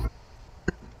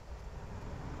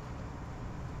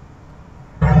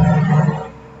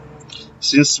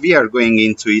 Since we are going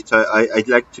into it, I'd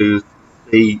like to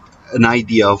say an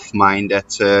idea of mine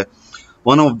that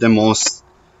one of the most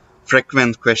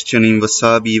frequent question in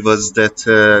Wasabi was that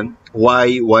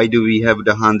why do we have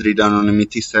the 100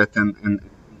 anonymity set and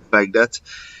like that?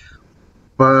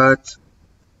 But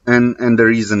and the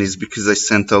reason is because I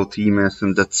sent out emails,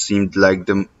 and that seemed like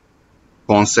the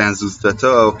consensus that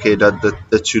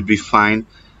that should be fine,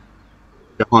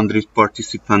 the 100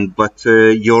 participant. But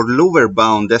your lower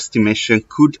bound estimation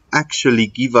could actually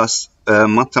give us a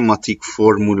mathematic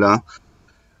formula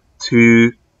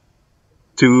to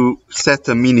set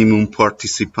a minimum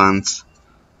participants,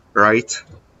 right?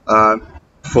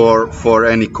 For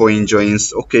any coin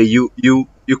joins. Okay, you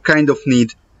kind of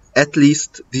need at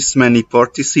least this many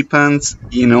participants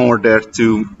in order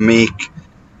to reach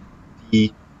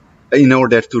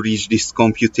this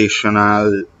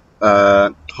computational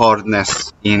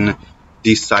hardness in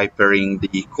deciphering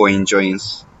the coin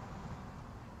joins.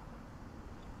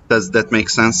 Does that make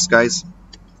sense, guys?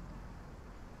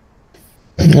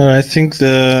 I think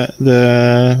the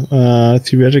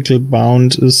theoretical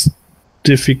bound is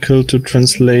difficult to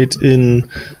translate in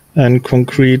a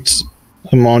concrete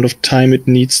amount of time it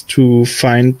needs to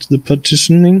find the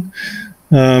partitioning.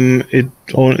 It's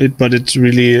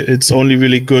only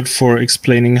really good for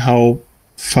explaining how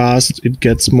fast it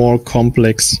gets more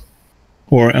complex,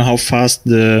 or how fast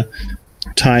the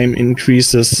time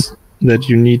increases that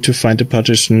you need to find a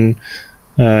partition,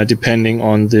 depending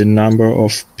on the number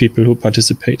of people who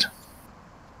participate.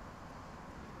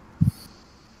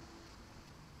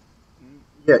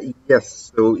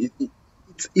 Yes. So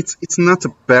it's not a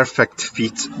perfect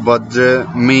fit, but the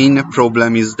main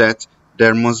problem is that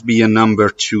there must be a number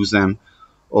chosen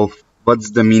of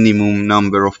what's the minimum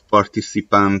number of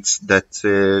participants that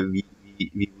we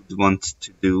would want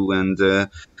to do, and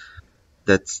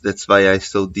that's why I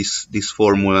thought this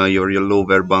formula, your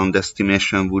lower bound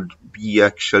estimation, would be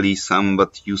actually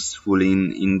somewhat useful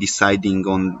in deciding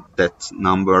on that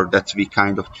number that we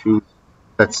kind of choose,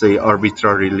 let's say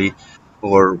arbitrarily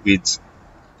or with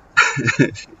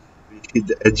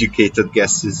educated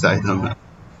guesses. I don't know.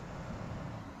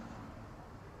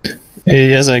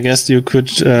 Yes, I guess you could,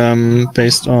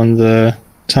 based on the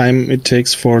time it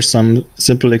takes for some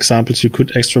simple examples, you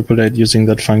could extrapolate using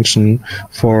that function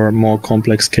for more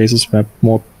complex cases where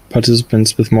more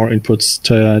participants with more inputs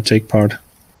to take part.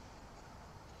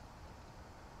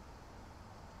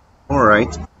 All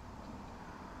right.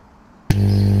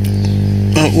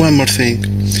 One more thing.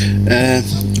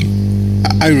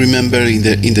 I remember in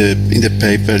the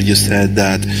paper you said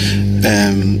that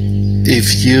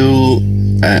if you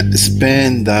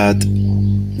spend that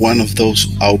one of those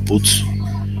outputs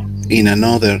in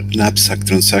another knapsack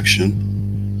transaction,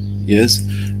 yes,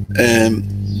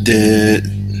 the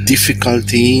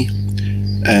difficulty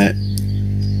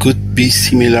could be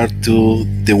similar to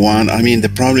the one. I mean, the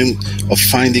problem of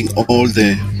finding all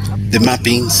the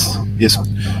mappings, yes,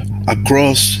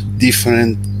 across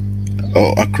different.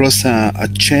 Or across a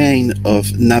chain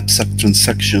of knapsack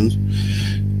transactions,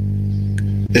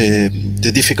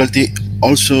 the difficulty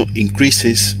also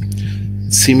increases,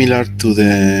 similar to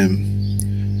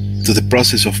the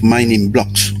process of mining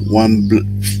blocks,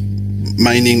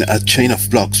 mining a chain of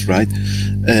blocks, right?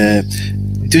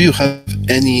 Do you have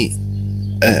any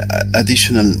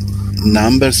additional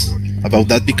numbers about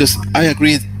that? Because I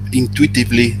agree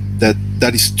intuitively that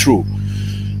that is true.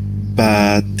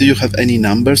 But do you have any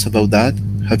numbers about that?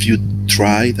 Have you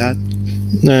tried that?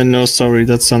 No, sorry,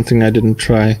 that's something I didn't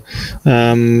try.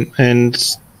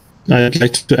 And I'd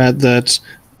like to add that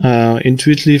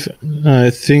intuitively, I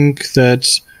think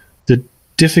that the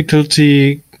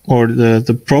difficulty or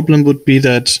the problem would be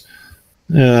that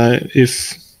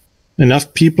if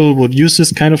enough people would use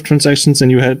this kind of transactions,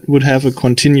 and you would have a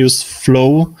continuous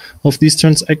flow of these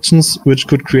transactions, which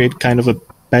could create kind of a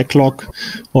backlog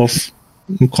of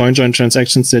conjoined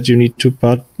transactions that you need to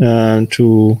find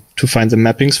the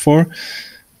mappings for,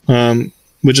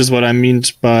 which is what I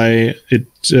meant by it.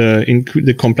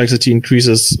 The complexity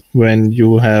increases when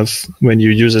you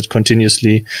use it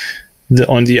continuously.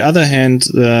 On the other hand,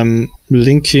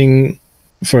 linking,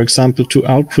 for example, two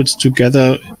outputs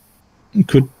together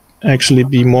could actually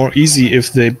be more easy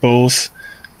if they both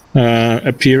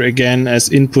appear again as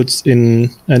inputs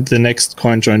at the next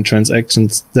conjoined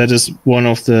transactions. That is one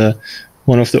of the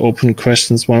open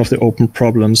questions, one of the open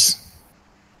problems.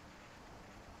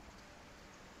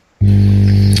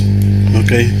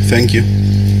 Okay, thank you.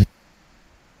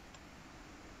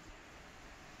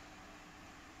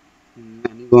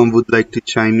 Anyone would like to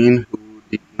chime in who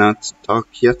did not talk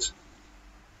yet?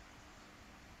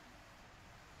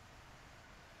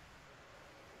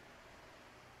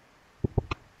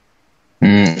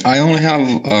 I only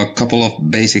have a couple of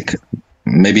basic,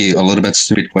 maybe a little bit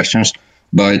stupid questions.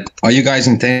 But are you guys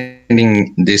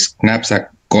intending this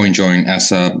knapsack conjoin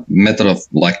as a method of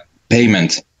like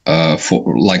payment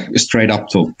for like straight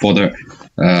up for the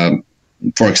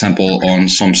for example on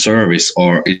some service,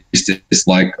 or is this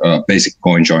like a basic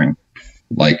conjoin,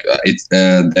 like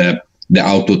the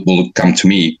output will come to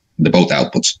me, the both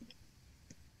outputs?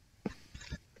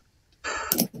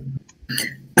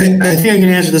 I think I can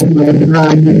answer this.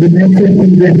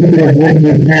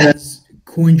 As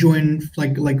conjoin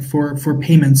like for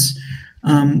payments,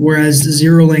 whereas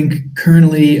ZeroLink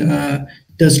currently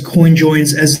does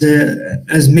conjoins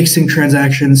as mixing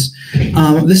transactions.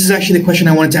 This is actually the question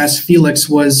I wanted to ask Felix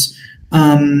was,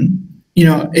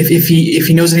 if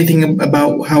he knows anything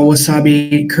about how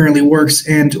Wasabi currently works,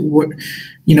 and what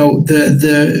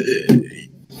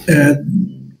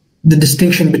the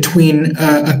distinction between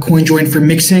a conjoin for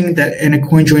mixing and a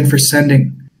conjoin for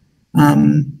sending.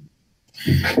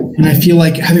 And I feel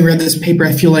like, having read this paper,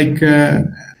 I feel like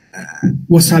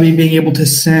Wasabi being able to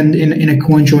send in a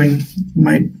conjoin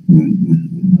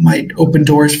might open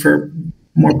doors for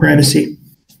more privacy.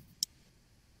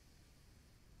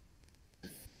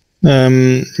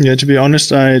 Yeah, to be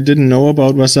honest, I didn't know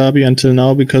about Wasabi until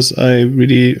now, because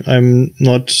I'm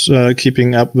not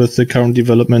keeping up with the current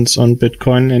developments on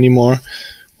Bitcoin anymore,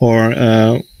 or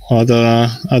other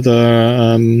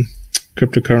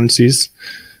cryptocurrencies.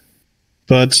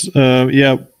 But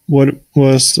yeah, what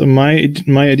was my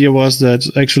idea was that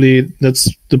actually that's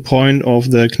the point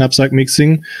of the knapsack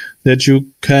mixing, that you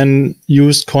can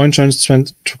use conjoined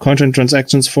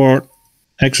transactions for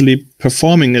actually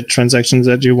performing the transactions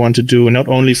that you want to do, not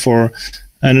only for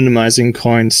anonymizing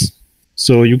coins.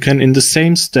 So you can, in the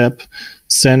same step,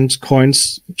 send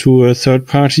coins to a third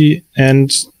party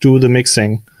and do the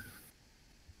mixing.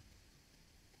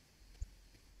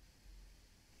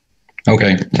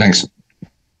 Okay, thanks.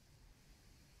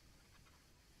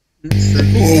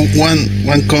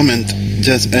 One comment.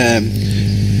 Just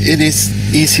it is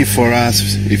easy for us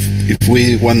if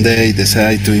we one day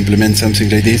decide to implement something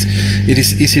like this. It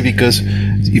is easy because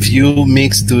if you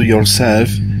mix to yourself,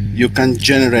 you can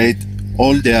generate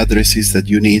all the addresses that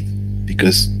you need,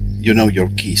 because you know your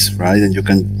keys, right? And you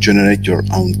can generate your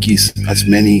own keys, as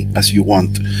many as you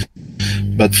want.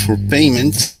 But for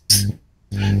payments,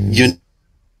 you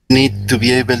need to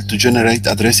be able to generate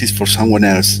addresses for someone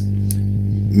else.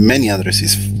 Many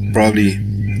addresses, probably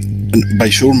by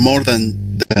sure more than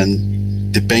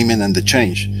the payment and the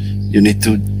change. You need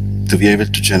to be able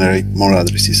to generate more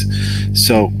addresses.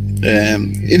 So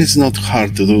it is not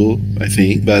hard to do, I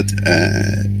think, but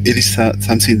it is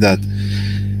something that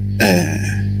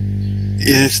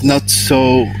it is not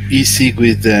so easy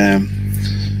with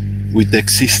the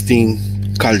existing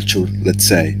culture, let's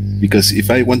say. Because if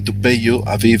I want to pay you,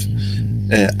 Aviv,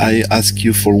 I ask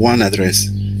you for one address.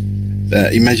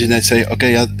 Imagine I say,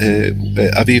 okay,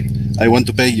 Aviv, I want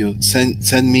to pay you.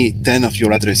 Send me 10 of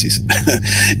your addresses.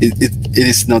 It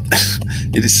is not.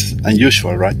 It is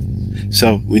unusual, right?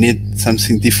 So we need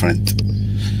something different.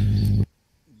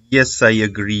 Yes, I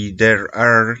agree. There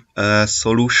are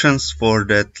solutions for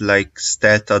that, like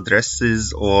stat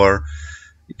addresses, or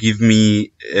give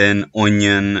me an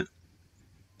onion,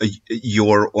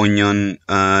 your onion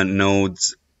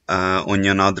nodes,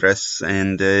 onion address,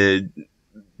 and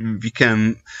we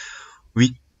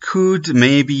could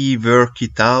maybe work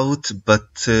it out, but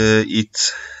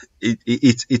it's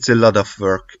a lot of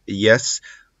work. Yes.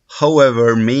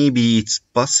 However, maybe it's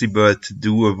possible to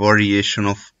do a variation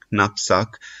of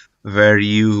knapsack where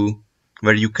you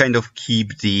kind of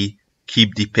keep the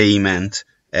payment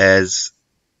as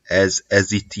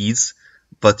it is,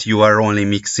 but you are only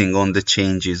mixing on the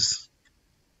changes,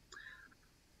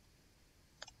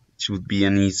 which would be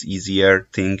an easier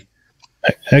thing.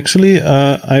 Actually,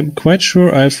 I'm quite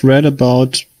sure I've read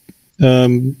about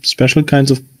special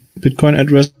kinds of Bitcoin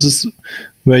addresses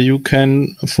where you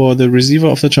can, for the receiver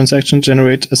of the transaction,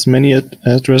 generate as many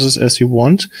addresses as you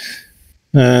want.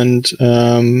 And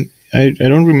I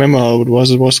don't remember how it was.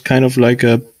 It was kind of like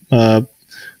a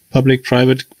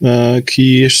public-private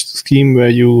key scheme where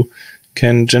you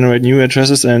can generate new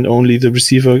addresses and only the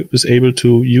receiver is able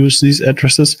to use these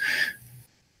addresses.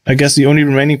 I guess the only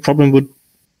remaining problem would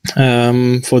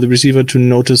for the receiver to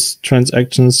notice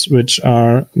transactions which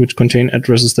contain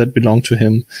addresses that belong to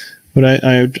him. But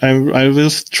I will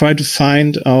try to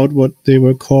find out what they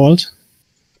were called.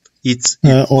 It's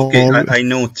okay. I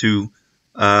know too.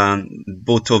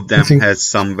 Both of them has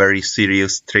some very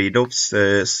serious trade-offs.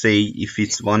 Say if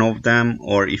it's one of them,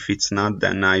 or if it's not,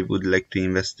 then I would like to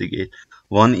investigate.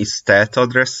 One is stat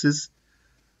addresses.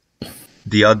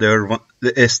 The other one,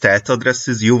 stat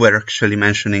addresses, you were actually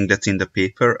mentioning that in the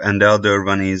paper, and the other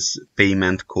one is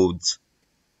payment codes.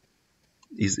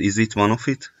 Is it one of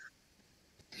it?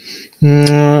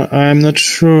 I'm not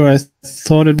sure. I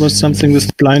thought it was something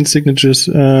with blind signatures.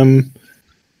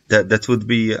 That would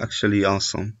be actually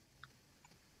awesome.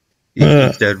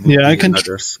 If there would be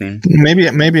another scheme.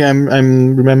 Maybe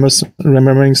I'm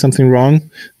remembering something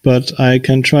wrong, but I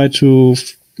can try to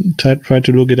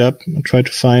look it up, try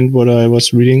to find what I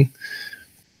was reading.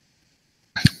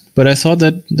 But I thought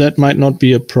that might not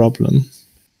be a problem.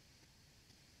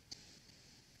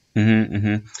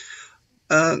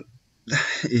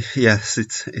 Yes,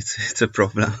 it's a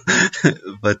problem,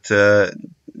 but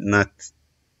not.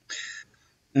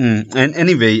 And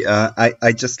anyway,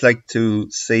 I just like to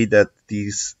say that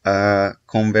these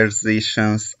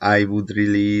conversations, I would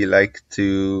really like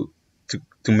to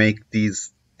make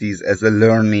these as a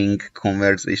learning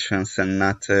conversations and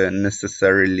not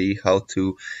necessarily how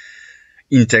to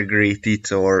integrate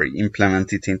it or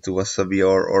implement it into Wasabi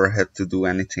or have to do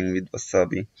anything with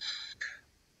Wasabi.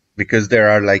 Because there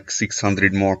are like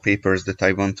 600 more papers that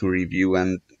I want to review,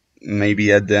 and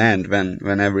maybe at the end,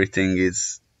 when everything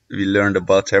is, we learned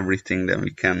about everything, then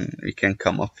we can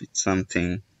come up with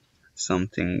something, and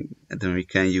then we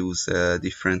can use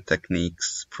different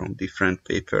techniques from different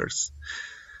papers.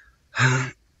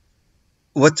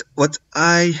 What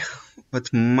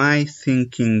my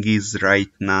thinking is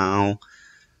right now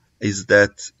is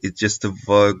that it's just a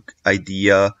vague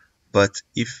idea, but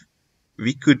if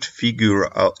we could figure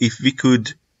out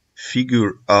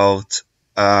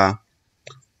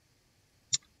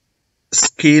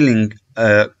scaling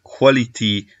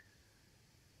quality,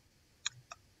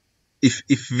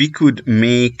 if we could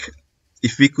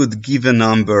give a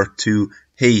number to,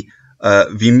 hey,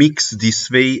 we mix this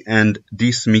way and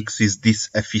this mix is this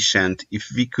efficient.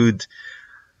 If we could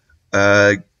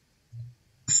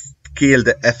scale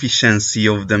the efficiency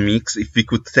of the mix, if we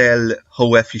could tell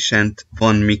how efficient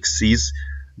one mix is,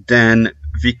 then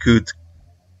we could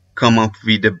come up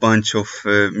with a bunch of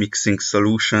mixing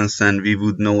solutions, and we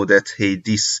would know that, hey,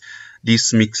 this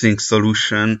mixing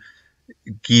solution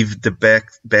give the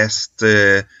best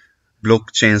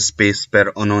blockchain space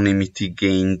per anonymity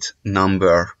gained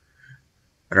number,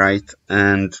 right?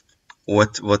 And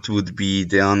what would be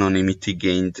the anonymity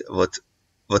gained? What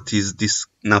is this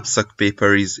knapsack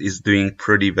paper is doing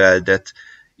pretty well, that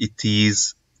it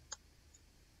is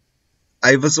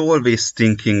I was always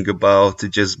thinking about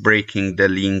just breaking the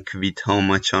link with how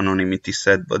much Anonymity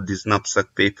said, but this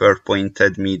knapsack paper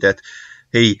pointed me that,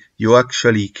 hey, you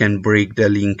actually can break the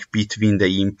link between the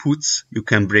inputs, you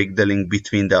can break the link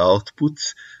between the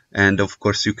outputs, and of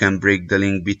course you can break the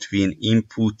link between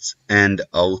inputs and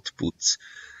outputs.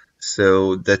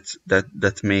 So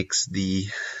that makes the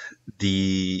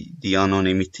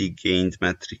anonymity gained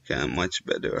metric much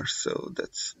better. So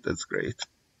that's great.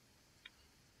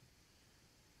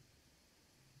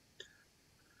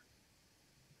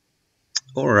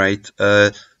 All right.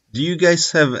 Do you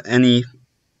guys have any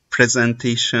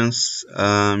presentations?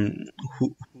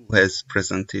 Who has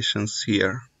presentations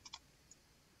here?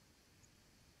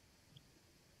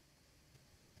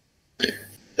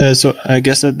 So I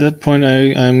guess at that point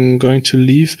I'm going to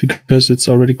leave because it's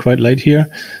already quite late here.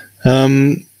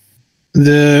 The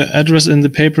address in the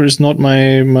paper is not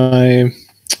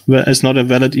it's not a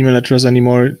valid email address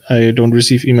anymore. I don't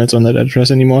receive emails on that address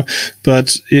anymore.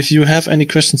 But if you have any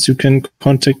questions, you can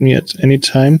contact me at any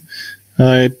time.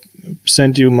 I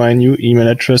sent you my new email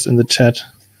address in the chat.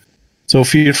 So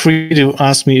feel free to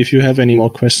ask me if you have any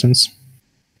more questions.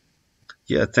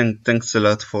 Yeah, thanks a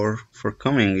lot for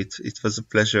coming. It was a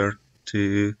pleasure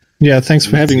to. Yeah, thanks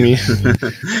for having me.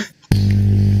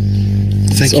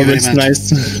 Thank you very much.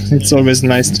 It's always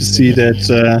nice to see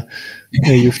that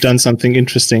you've done something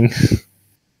interesting.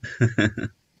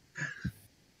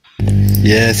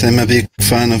 Yes, I'm a big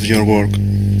fan of your work.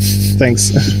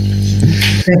 Thanks.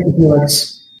 Thank you,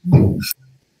 Felix.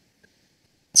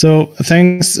 So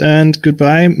thanks and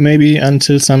goodbye. Maybe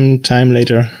until some time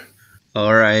later.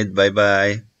 All right.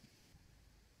 Bye-bye.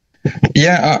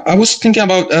 Yeah, I was thinking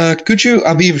about, could you,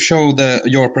 Aviv, show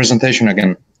your presentation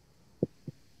again?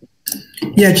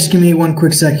 Yeah, just give me one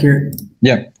quick sec here.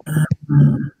 Yeah.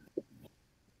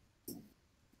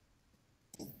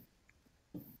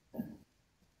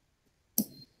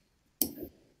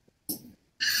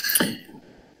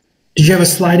 Did you have a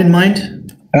slide in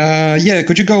mind? Yeah,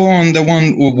 could you go on the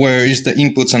one where is the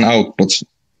inputs and outputs?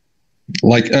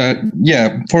 Like,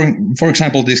 yeah, for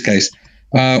example, this case,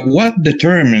 what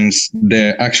determines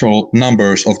the actual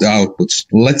numbers of the outputs?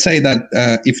 Let's say that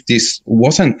if this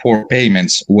wasn't for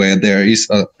payments where there is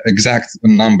an exact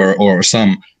number or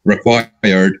sum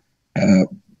required,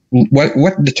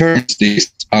 what determines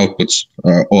these outputs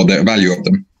or the value of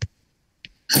them?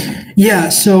 Yeah,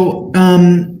 so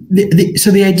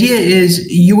the idea is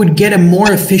you would get a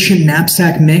more efficient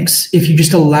knapsack mix if you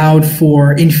just allowed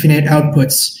for infinite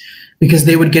outputs, because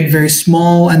they would get very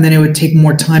small and then it would take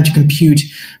more time to compute.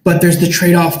 But there's the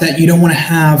trade-off that you don't want to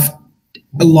have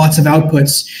lots of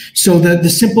outputs. So the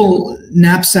simple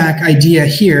knapsack idea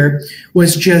here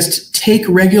was just take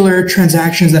regular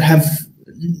transactions that have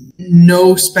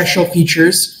no special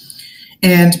features,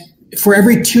 and for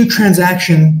every 2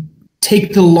 transaction,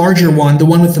 take the larger one, the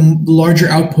one with the larger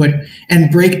output, and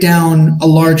break down a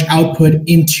large output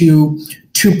into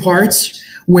 2 parts,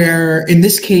 where in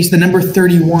this case, the number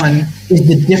 31 is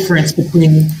the difference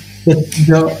between the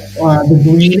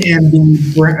green and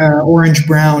the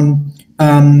orange-brown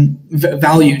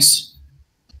values.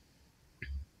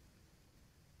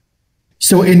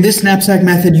 So in this knapsack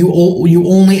method, you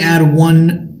only add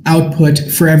 1 output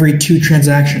for every 2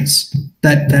 transactions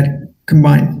that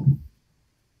combine.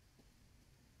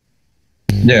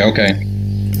 Yeah, okay.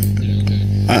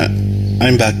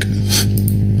 I'm back.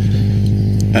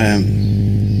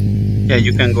 Yeah,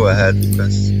 you can go ahead,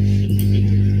 Lucas.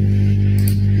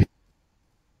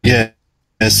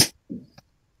 Yes.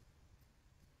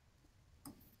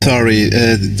 Sorry,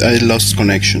 I lost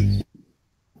connection.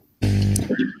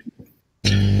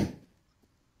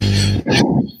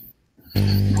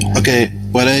 Okay,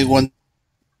 what I wanted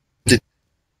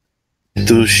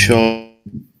to show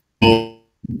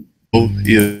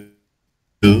you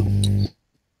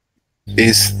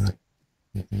is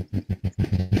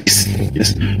yes,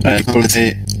 I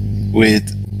play with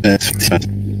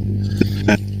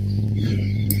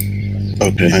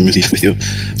okay, I'm with you.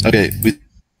 Okay, with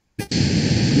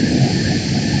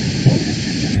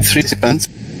 3 seconds.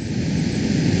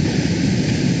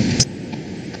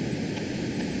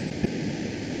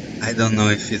 I don't know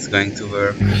if it's going to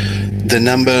work. The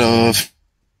number of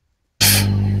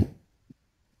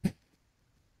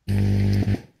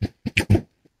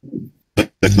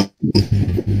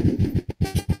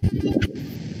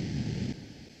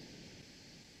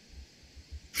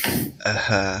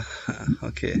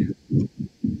Okay.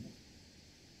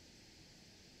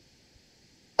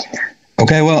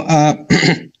 Okay, well,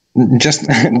 just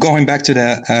going back to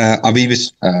the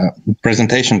Aviv's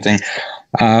presentation thing,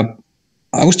 I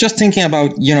was just thinking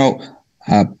about,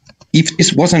 if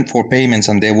this wasn't for payments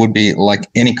and there would be like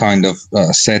any kind of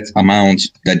set amount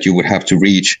that you would have to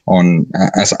reach on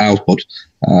as output,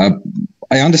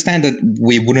 I understand that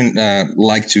we wouldn't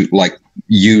like to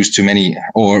use too many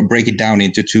or break it down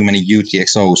into too many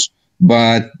UTXOs,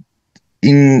 but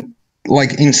in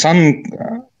some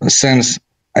sense,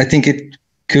 I think it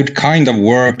could kind of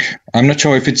work. I'm not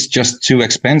sure if it's just too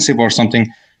expensive or something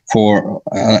for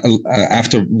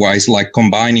afterwards, like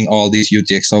combining all these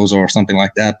UTXOs or something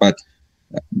like that. But,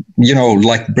 you know,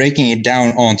 like breaking it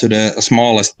down onto the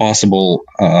smallest possible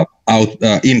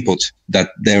input that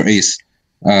there is.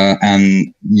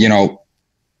 And, you know,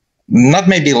 not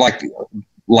maybe like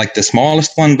the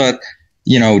smallest one, but,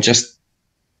 you know, just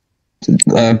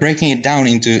breaking it down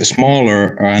into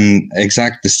smaller and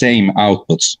exact the same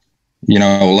outputs. You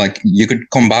know, like you could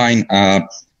combine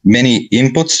many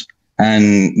inputs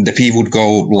and the fee would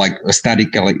go like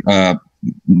statically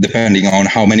depending on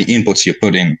how many inputs you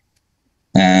put in.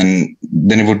 And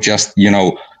then it would just, you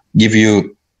know, give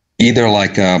you either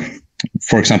like,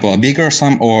 for example, a bigger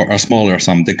sum or a smaller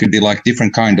sum. There could be like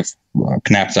different kind of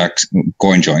knapsack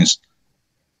conjoints.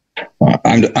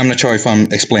 I'm not sure if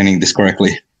I'm explaining this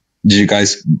correctly. Did you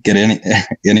guys get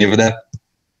any of that?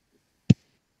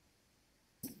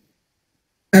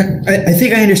 I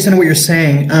think I understand what you're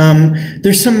saying.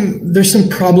 There's some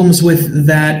problems with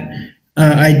that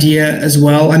idea as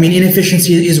well. I mean,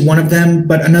 inefficiency is one of them,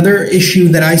 but another issue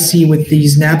that I see with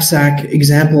these knapsack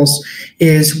examples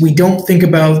is we don't think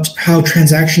about how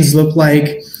transactions look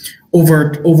like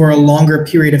over a longer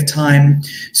period of time.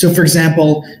 So, for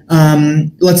example,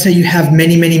 let's say you have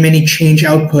many change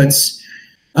outputs.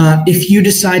 If you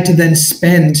decide to then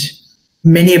spend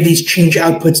many of these change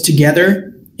outputs together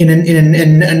in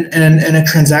a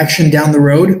transaction down the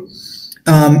road,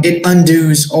 it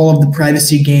undoes all of the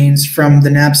privacy gains from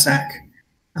the knapsack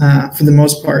for the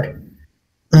most part.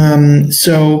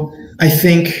 So I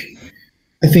think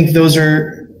those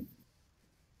are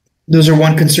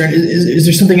one concern. Is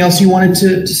there something else you wanted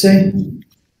to say?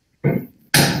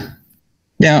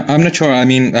 Yeah, I'm not sure. I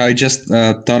mean, I just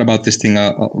thought about this thing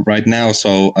right now,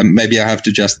 so maybe I have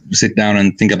to just sit down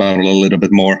and think about it a little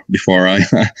bit more before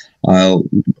I'll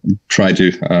try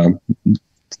to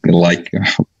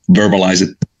verbalize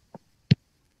it.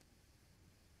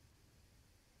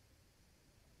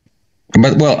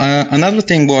 But well, another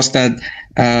thing was that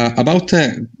about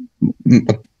the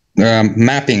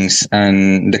mappings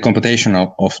and the computation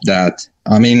of that.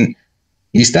 I mean,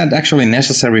 is that actually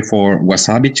necessary for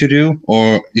Wasabi to do,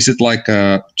 or is it like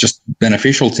a just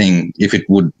beneficial thing if it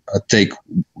would take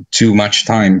too much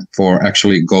time for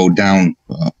actually go down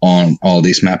on all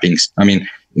these mappings? I mean,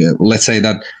 let's say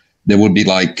that there would be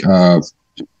like,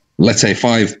 let's say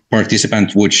 5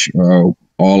 participants, which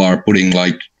all are putting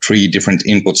like 3 different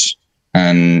inputs,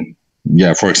 and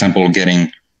yeah, for example,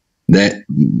 getting the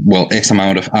X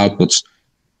amount of outputs.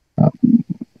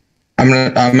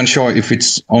 I'm not sure if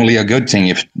it's only a good thing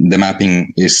if the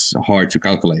mapping is hard to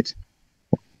calculate.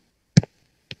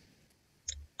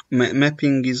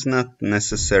 Mapping is not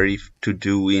necessary to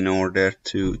do in order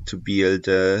to build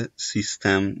a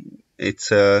system.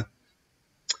 It's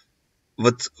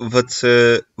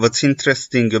what's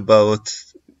interesting about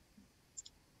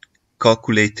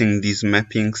calculating these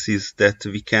mappings is that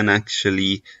we can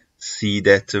actually see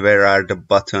that where are the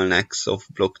bottlenecks of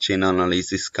blockchain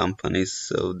analysis companies.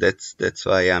 So that's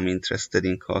why I'm interested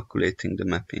in calculating the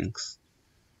mappings.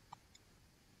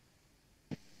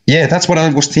 Yeah, that's what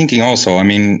I was thinking also. I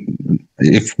mean,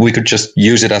 if we could just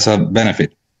use it as a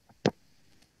benefit.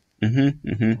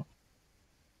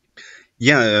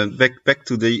 Yeah, back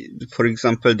to for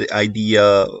example, the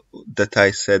idea that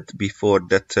I said before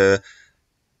that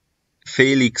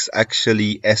Felix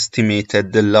actually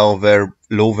estimated the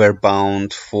lower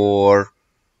bound for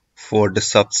the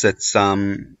subset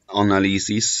sum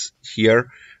analysis here,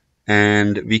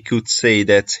 and we could say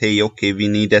that, hey, okay, we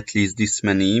need at least this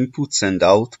many inputs and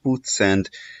outputs, and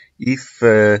if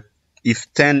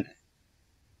 10,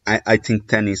 I think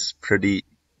 10 is pretty.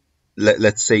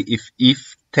 Let's say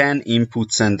if 10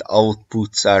 inputs and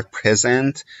outputs are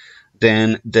present,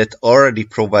 then that already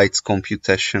provides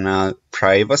computational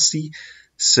privacy.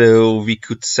 So we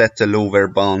could set a lower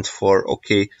bound for,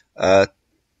 okay,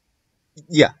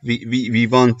 we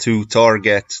want to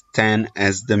target 10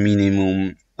 as the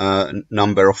minimum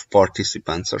number of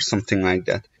participants or something like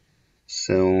that.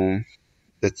 So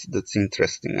that's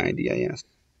interesting idea, yes.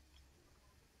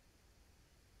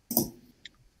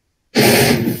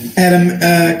 Adam,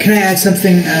 can I add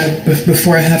something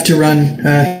before I have to run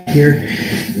here?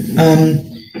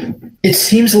 It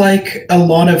seems like a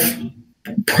lot of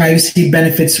privacy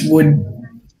benefits would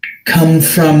come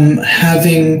from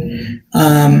having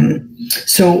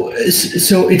so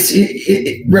it's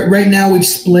right now we've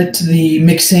split the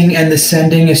mixing and the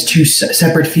sending as two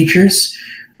separate features,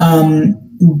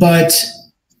 but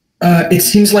it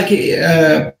seems like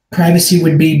privacy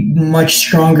would be much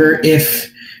stronger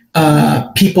if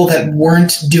people that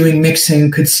weren't doing mixing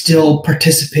could still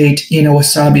participate in a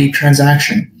Wasabi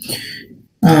transaction.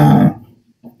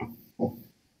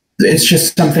 It's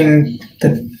just something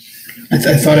that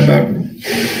I thought about.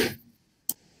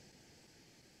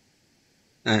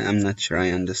 I'm not sure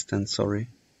I understand, sorry.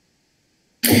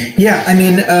 Yeah, I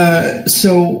mean,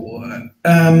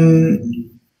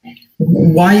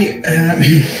 why...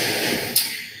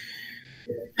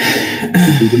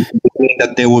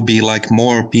 that there would be like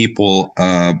more people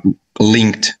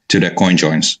linked to the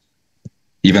conjoins,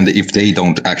 even if they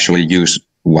don't actually use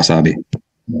Wasabi.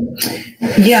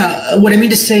 Yeah, what I mean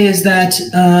to say is that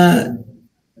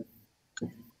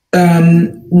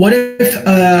what if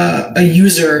a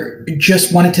user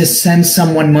just wanted to send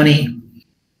someone money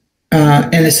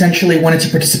and essentially wanted to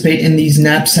participate in these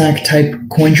knapsack-type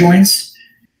conjoins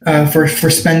for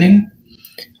spending?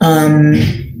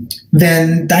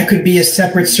 Then that could be a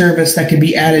separate service that could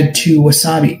be added to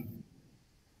Wasabi,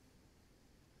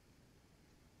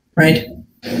 right?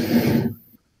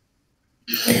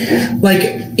 Like,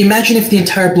 imagine if the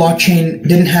entire blockchain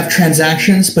didn't have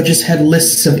transactions, but just had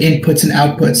lists of inputs and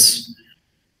outputs.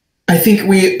 I think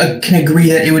we can agree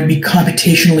that it would be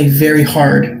computationally very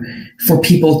hard for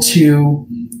people to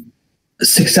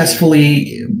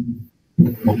successfully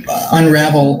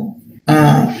unravel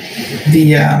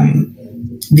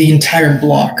the entire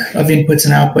block of inputs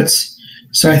and outputs.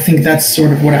 So I think that's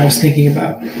sort of what I was thinking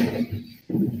about.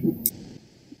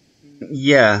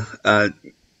 Yeah,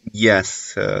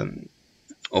 yes,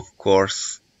 of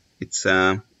course. It's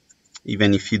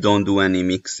even if you don't do any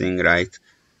mixing, right?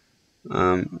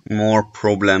 More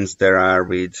problems there are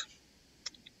with,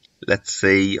 let's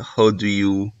say, how do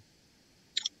you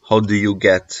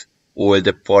get all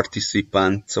the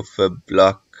participants of a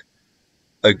block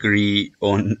agree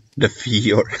on the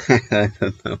fee, or I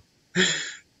don't know.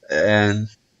 And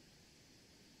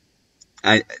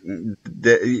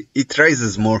it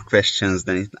raises more questions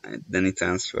than it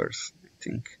answers, I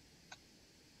think.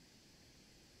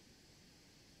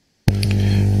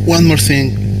 One more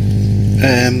thing,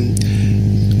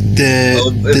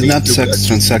 the knapsack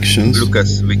transactions.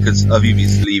 Lucas, because Aviv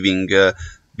is leaving.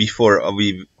 Before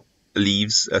Aviv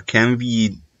leaves, can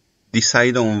we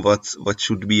decide on what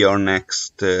should be our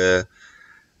next?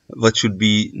 What should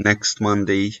be next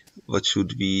Monday? What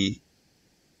should we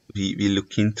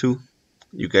look into?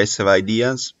 You guys have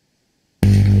ideas?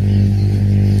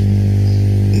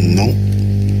 No.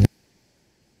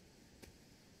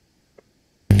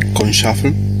 Coin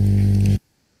shuffle.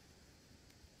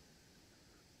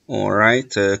 All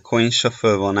right, coin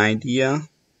shuffle, one idea.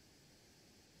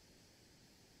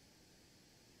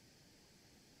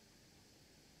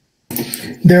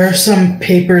 There are some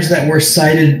papers that were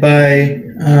cited by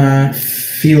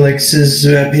Felix's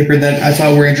paper that I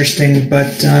thought were interesting,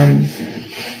 but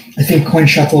I think Coin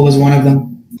Shuffle was one of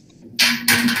them.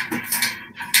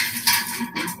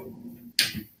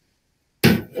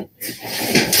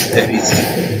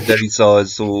 There is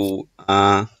also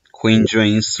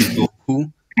conjoined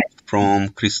Sudoku from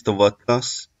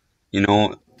Christovatlas,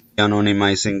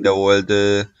 anonymizing the old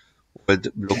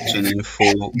blockchain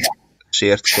info,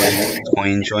 shared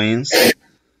coin joins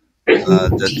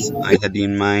that I had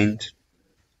in mind.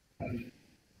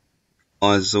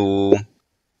 Also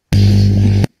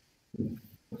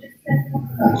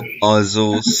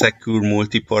secure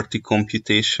multi-party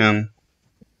computation,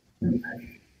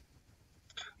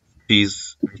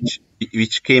 which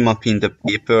came up in the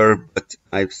paper, but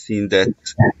I've seen that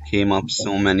came up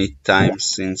so many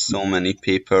times in so many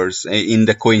papers, in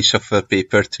the Coin Shuffle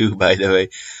paper too, by the way,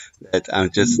 that I'm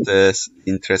just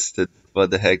interested what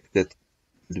the heck that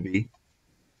could be.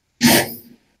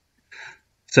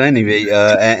 So anyway,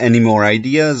 any more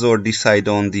ideas, or decide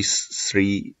on these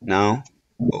three now,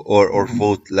 or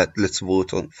vote? Let's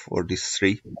vote for these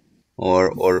three,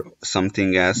 or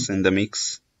something else in the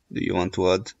mix. Do you want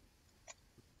to add?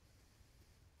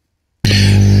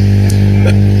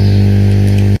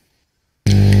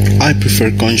 I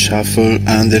prefer Coin Shuffle,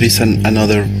 and there is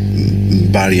another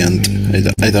variant.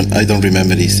 I don't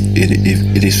remember if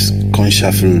it is Coin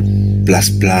Shuffle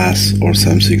plus or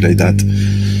something like that.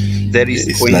 There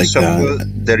is Coin Shuffle.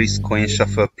 There is Coin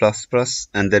Shuffle plus,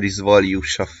 and there is Value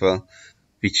Shuffle,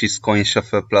 which is Coin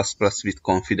Shuffle plus with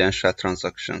confidential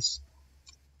transactions.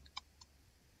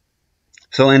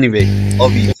 So anyway,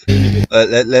 Aviv,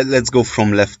 let's go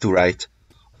from left to right.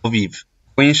 Aviv,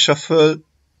 Coin shuffle,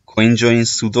 conjoined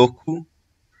Sudoku,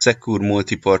 secure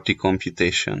multi-party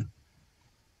computation.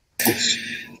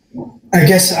 I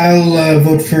guess I'll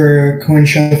vote for coin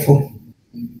shuffle.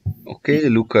 Okay,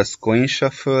 Lucas, coin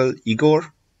shuffle.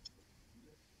 Igor?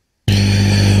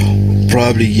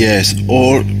 Probably yes,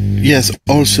 or yes,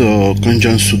 also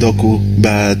conjoined Sudoku,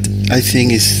 but I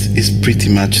think it's pretty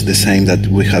much the same that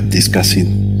we have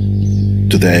discussing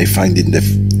today, finding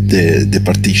the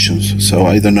partitions. So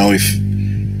I don't know if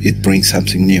it brings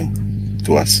something new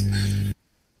to us.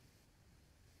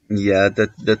 Yeah,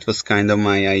 that was kind of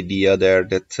my idea there,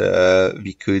 that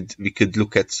we could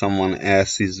look at someone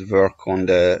else's work on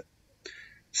the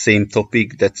same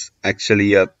topic that's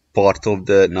actually a part of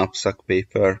the knapsack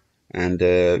paper, and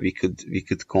we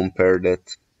could compare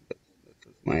that. That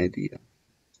was my idea.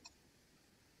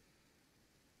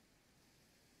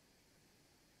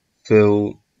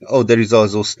 So, oh, there is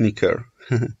also Sneaker.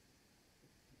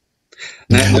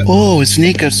 Oh,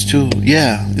 sneakers too.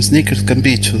 Yeah, sneakers can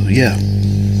be too. Yeah,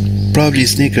 probably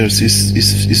sneakers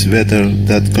is better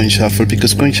than coin shuffle,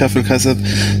 because coin shuffle has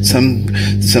some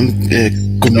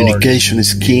communication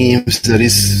schemes that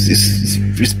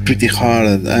is pretty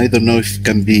hard. I don't know if it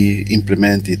can be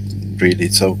implemented really.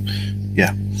 So,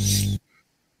 yeah.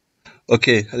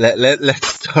 Okay, let's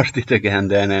start it again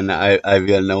then, and I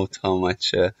will note how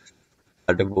much are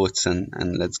the votes,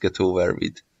 and let's get over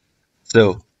with.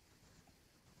 So,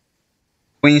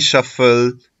 coin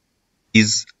shuffle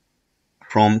is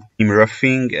from Team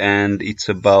Roughing, and it's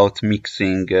about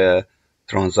mixing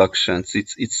transactions.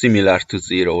 It's similar to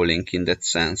Zero Link in that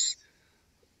sense.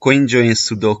 Conjoined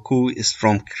Sudoku is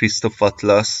from Christoph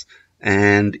Atlas,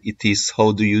 and it is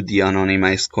how do you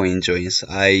de-anonymize conjoins.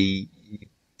 I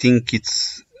think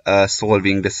it's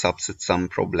solving the subset sum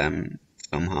problem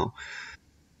somehow.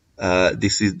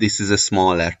 This is a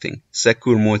smaller thing.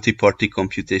 Secure multi-party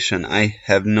computation. I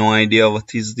have no idea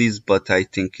what is this, but I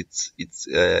think it's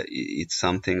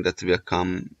something that will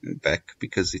come back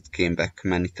because it came back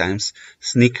many times.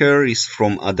 Sneaker is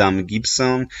from Adam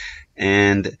Gibson,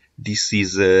 and this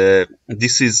is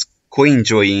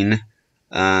CoinJoin.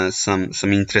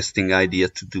 Some interesting idea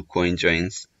to do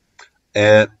CoinJoins.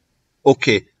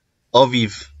 Okay,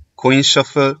 Aviv, coin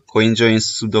shuffle, CoinJoin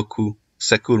Sudoku,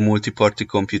 secure multi-party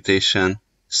computation,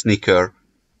 Sneaker.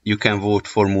 You can vote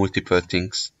for multiple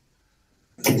things.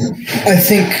 I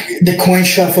think the coin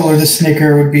shuffle or the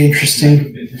Snicker would be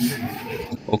interesting.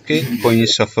 Okay, coin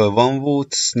shuffle 1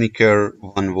 vote, Sneaker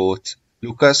 1 vote.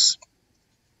 Lucas?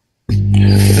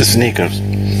 Sneakers.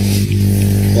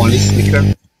 Only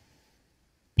Sneaker?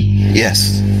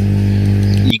 Yes.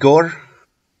 Igor?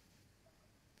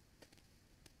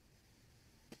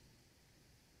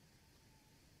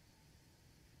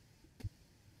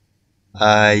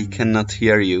 I cannot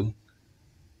hear you.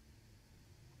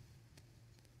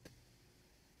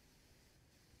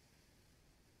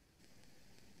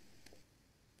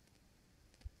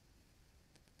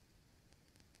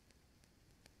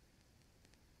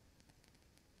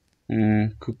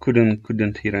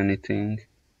 Couldn't hear anything.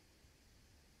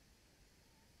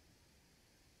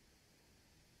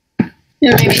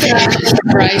 Yeah, maybe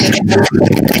right.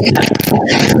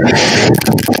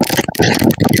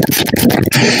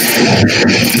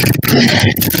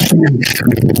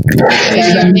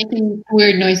 You're making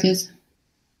weird noises.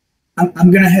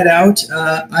 I'm going to head out.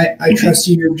 I trust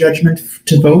your judgment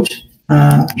to vote,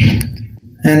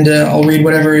 and I'll read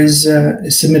whatever is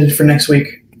submitted for next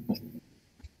week.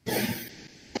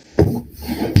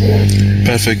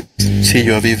 Perfect. See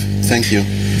you, Aviv. Thank you.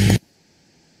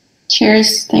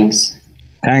 Cheers. Thanks.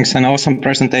 Thanks, and awesome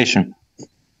presentation.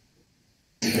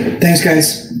 Thanks,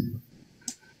 guys.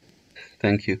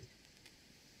 Thank you.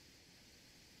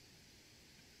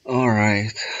 All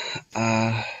right.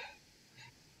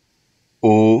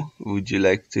 Would you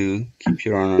like to keep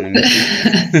your anonymity?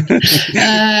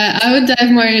 I would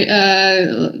dive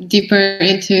more deeper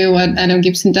into what Adam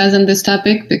Gibson does on this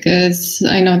topic, because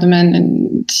I know the man,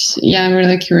 and yeah, I'm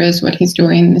really curious what he's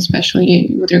doing,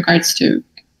 especially with regards to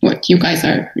what you guys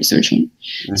are researching.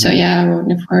 Mm-hmm. So yeah, I'm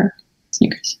voting for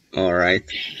Sneakers. All right.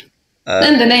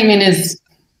 And the naming is,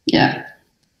 yeah.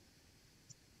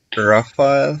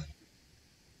 Raphael?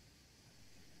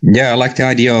 Yeah, I like the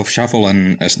idea of shuffle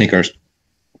and Sneakers.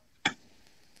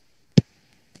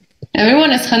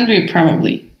 Everyone is hungry,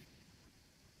 probably.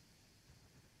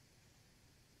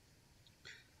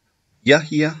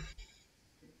 Yahya?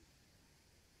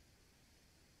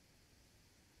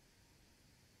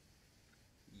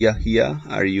 Yahya,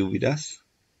 are you with us?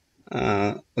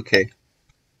 Okay.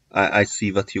 I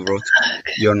see what you wrote.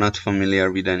 Okay. You're not familiar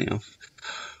with any of.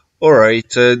 All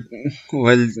right.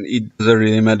 Well, it doesn't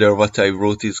really matter what I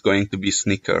wrote. Is going to be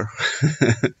Snicker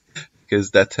because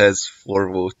that has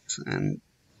 4 votes. And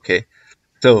okay,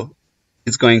 so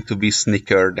it's going to be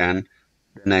Snicker then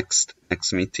the next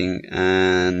meeting.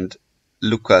 And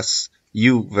Lucas,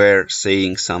 you were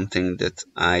saying something that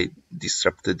I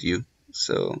disrupted you.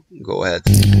 So go ahead.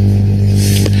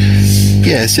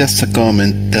 Yes, just a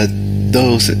comment that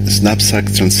those knapsack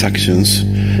transactions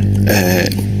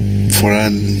for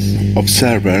an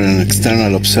observer, an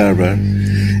external observer,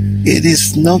 it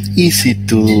is not easy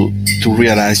to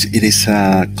realize it is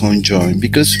a conjoined,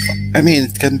 because I mean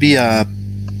it can be a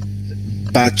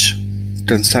batch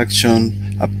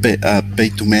transaction, a pay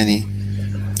to many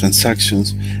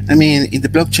transactions. I mean, in the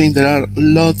blockchain there are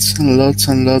lots and lots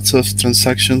and lots of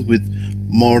transactions with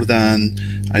more than,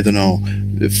 I don't know,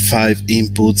 5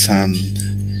 inputs and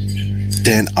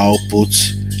 10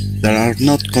 outputs that are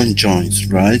not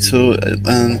conjoined, right? So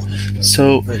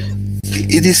so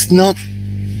it is not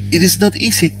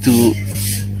easy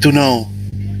to know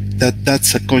that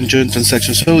that's a conjoined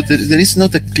transaction. So there is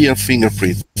not a clear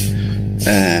fingerprint.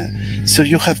 So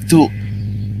you have to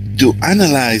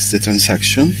analyze the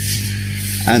transaction,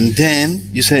 and then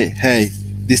you say, hey,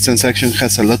 this transaction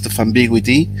has a lot of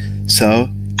ambiguity, so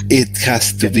it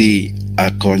has to be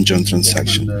a conjoined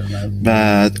transaction.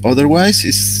 But otherwise,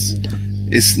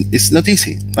 it's not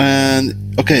easy. And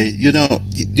okay,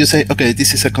 you say, okay,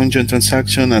 this is a conjoined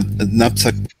transaction, a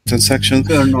knapsack transaction,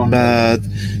 but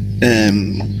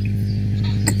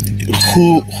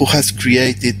who has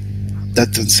created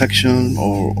that transaction,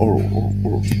 or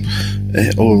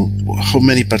how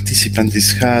many participants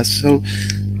this has? So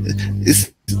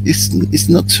it's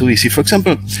not so easy. For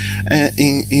example,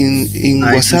 in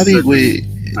Wasabi,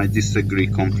 I disagree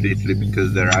completely,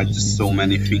 because there are just so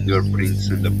many fingerprints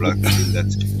in the blockchain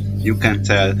that you can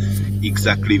tell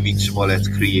exactly which wallet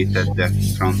created that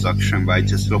transaction by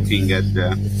just looking at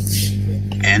the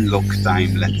unlock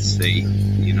time, let's say,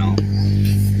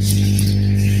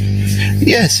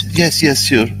 Yes,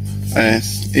 sure.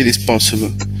 It is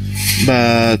possible.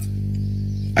 But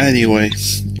anyway,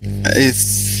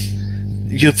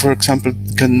 you, for example,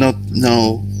 cannot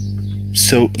know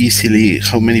so easily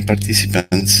how many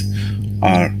participants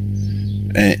are.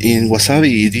 In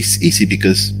Wasabi, it is easy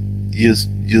because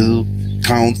you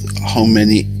count how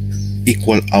many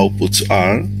equal outputs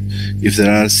are. If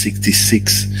there are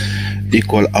 66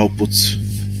 equal outputs,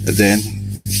 then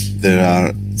there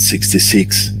are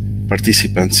 66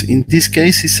 participants. In this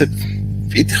case, it's a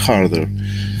bit harder.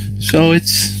 So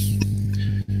it's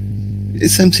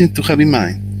something to have in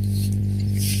mind.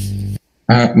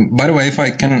 By the way, if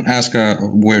I can ask a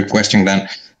weird question then,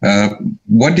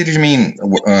 what did you mean,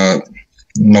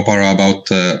 Nopara, about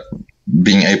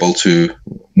being able to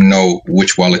know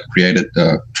which wallet created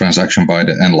the transaction by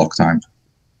the unlock time?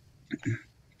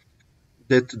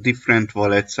 That different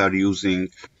wallets are using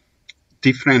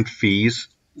different fees,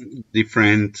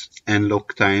 different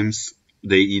unlock times.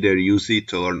 They either use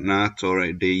it or not,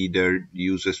 or they either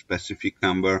use a specific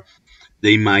number.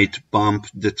 They might bump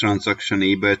the transaction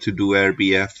able to do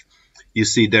RBF. You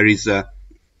see, there is a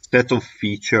set of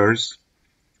features.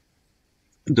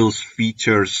 Those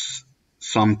features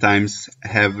sometimes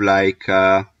have like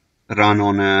a run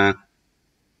on a,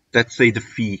 let's say, the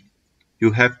fee.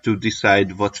 You have to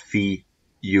decide what fee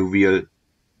you will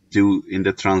do in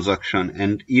the transaction.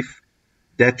 And if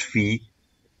that fee,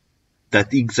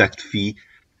 that exact fee,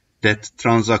 that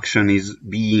transaction is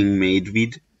being made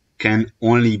with, can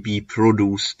only be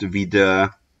produced with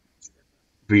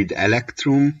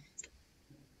Electrum.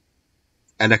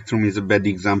 Electrum is a bad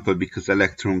example because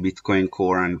Electrum, Bitcoin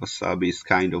Core, and Wasabi is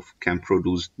kind of can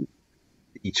produce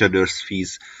each other's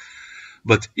fees.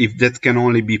 But if that can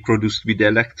only be produced with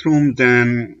Electrum,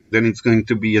 then it's going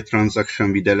to be a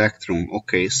transaction with Electrum.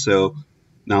 Okay, so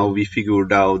now we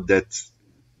figured out that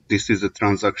this is a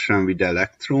transaction with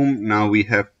Electrum. Now we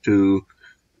have to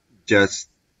just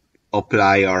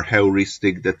apply our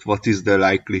heuristic that what is the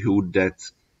likelihood that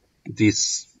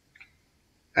this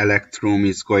Electrum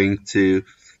is going to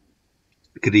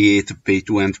create a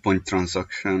pay-to-endpoint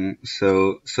transaction.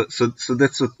 So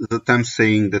that's what I'm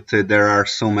saying, that there are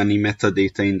so many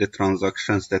metadata in the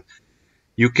transactions that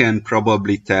you can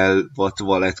probably tell what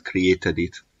wallet created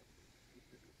it.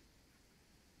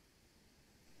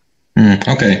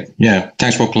 Okay, yeah,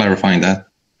 thanks for clarifying that.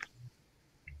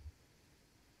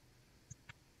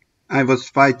 I was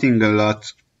fighting a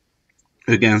lot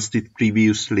against it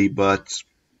previously, but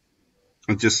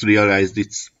I just realized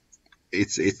it's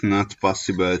not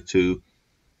possible to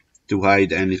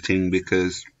hide anything,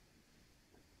 because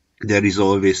there is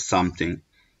always something.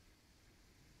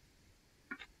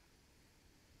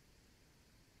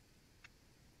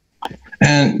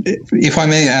 And if I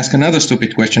may ask another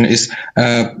stupid question is,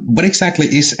 what exactly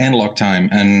is n-log time?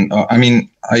 And I mean,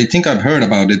 I think I've heard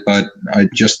about it, but I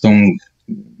just don't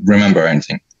remember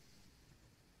anything.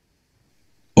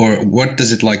 Or what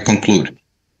does it like conclude?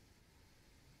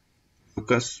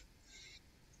 Lucas?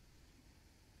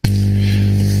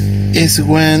 Is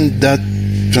when that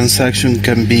transaction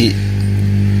can be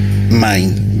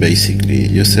mined, basically.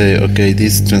 You say, okay,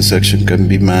 this transaction can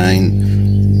be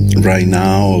mined right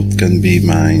now, or can be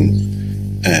mined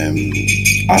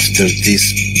after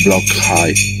this block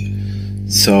height.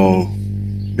 So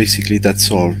basically that's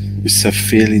all. It's a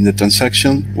field in the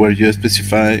transaction where you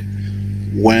specify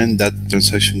when that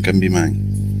transaction can be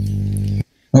mined.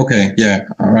 Okay, yeah,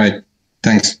 all right,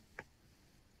 thanks.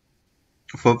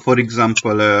 For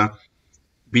example,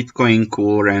 Bitcoin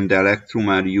Core and Electrum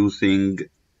are using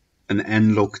an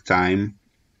n-log time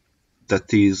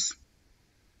that is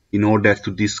in order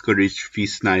to discourage fee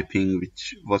sniping,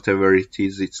 which whatever it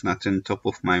is, it's not on top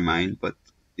of my mind, but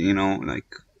you know,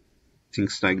 like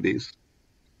things like this.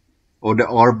 Or the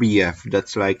RBF,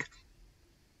 that's like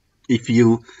if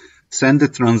you send a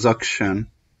transaction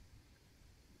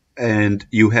and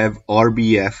you have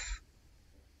RBF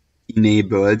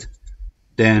enabled,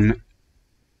 then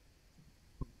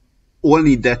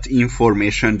only that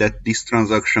information that this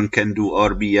transaction can do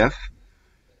RBF,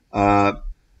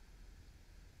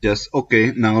 just,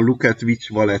 okay, now look at which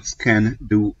wallets can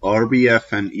do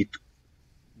RBF, and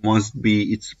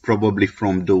it's probably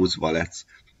from those wallets.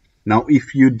 Now,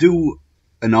 if you do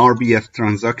an RBF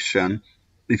transaction,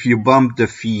 if you bump the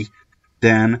fee,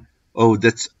 then, oh,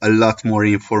 that's a lot more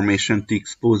information to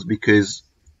expose, because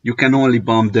you can only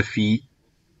bump the fee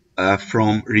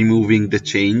from removing the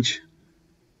change.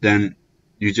 Then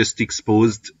you just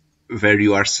exposed where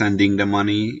you are sending the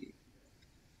money,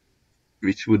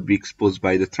 which would be exposed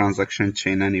by the transaction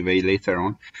chain anyway later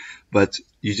on. But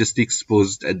you just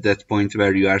exposed at that point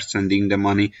where you are sending the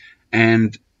money.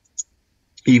 And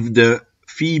if the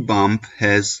fee bump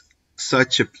has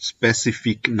such a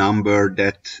specific number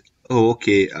that, oh,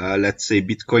 okay, let's say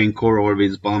Bitcoin Core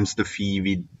always bumps the fee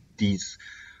with this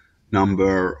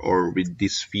number or with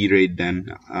this fee rate,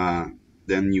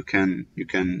 then you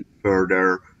can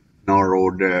further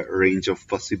narrow the range of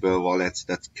possible wallets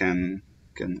that can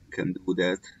do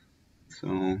that.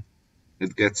 So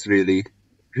it gets really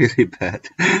bad.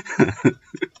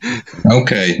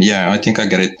 Okay, yeah, I think I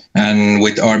get it. And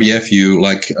with RBF, you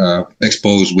like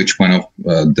expose which one of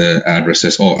the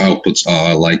addresses or outputs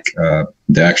are like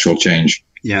the actual change.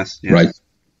 Yes. Right.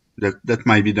 That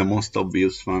might be the most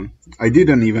obvious one. I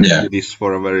didn't even do this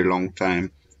for a very long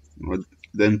time. But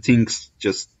then things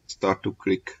just start to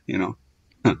click, you know.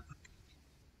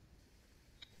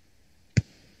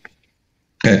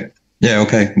 Okay. Yeah.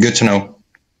 Okay. Good to know.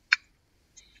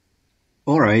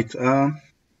 All right.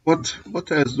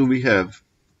 What else do we have?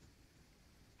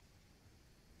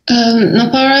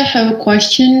 Napara, I have a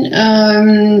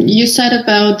question. You said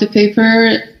about the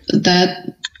paper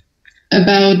that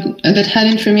had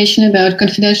information about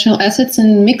confidential assets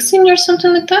and mixing or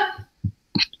something like that.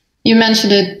 You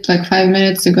mentioned it like 5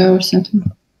 minutes ago or something.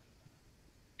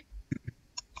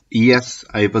 Yes,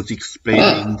 I was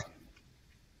explaining.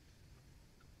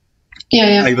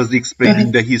 Yeah. I was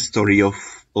explaining the history of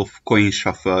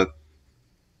CoinShuffle.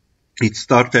 It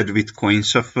started with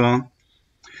CoinShuffle,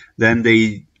 then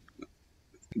they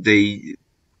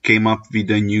came up with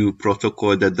a new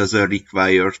protocol that doesn't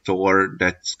require Tor,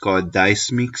 that's called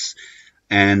Dice Mix,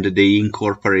 and they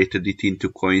incorporated it into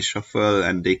CoinShuffle,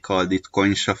 and they called it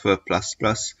CoinShuffle++.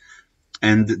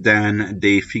 And then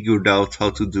they figured out how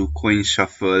to do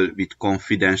CoinShuffle with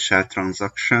confidential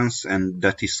transactions, and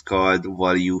that is called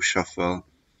Value Shuffle.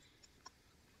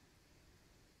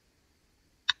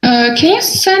 Can you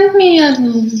send me a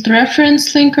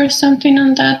reference link or something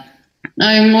on that?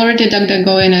 I'm already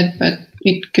DuckDuckGo in it, but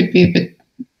it could be a bit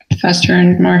faster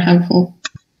and more helpful.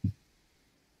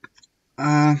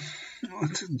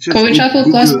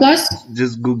 CoinShuffle++?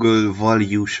 Just Google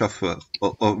Value Shuffle.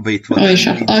 Oh wait, what? Value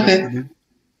Shuffle, okay.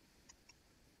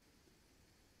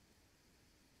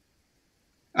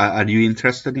 Are you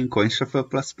interested in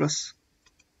CoinShuffle++?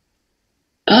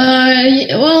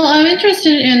 Well, I'm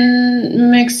interested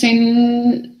in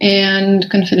mixing and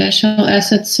confidential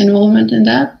assets involvement in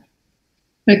that,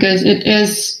 because it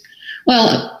is,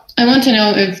 well, I want to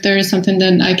know if there is something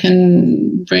that I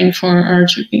can bring for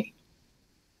RGB.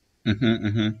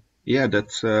 Yeah,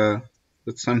 that's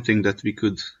something that we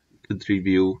could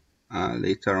review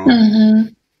later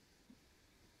on.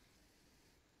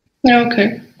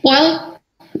 Okay. Well,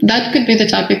 that could be the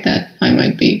topic that I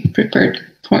might be prepared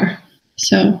for.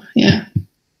 So, yeah.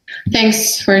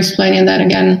 Thanks for explaining that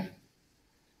again.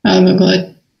 I'll Google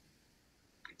it.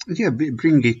 Yeah,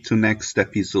 bring it to next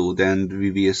episode and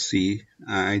we will see.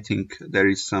 I think there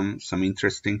is some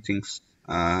interesting things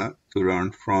to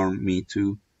learn from me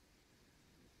too.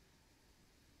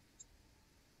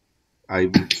 I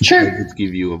would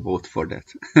give you a vote for that.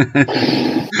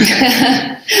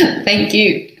 Thank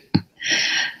you.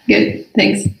 Good,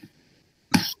 thanks.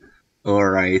 All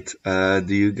right. Do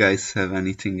you guys have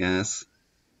anything else?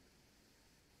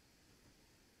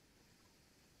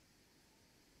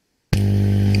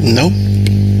 No.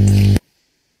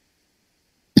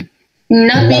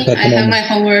 Nothing. I have my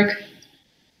homework.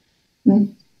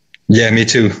 Yeah, me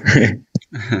too.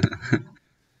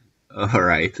 All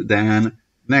right. Then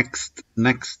next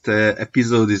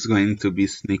episode is going to be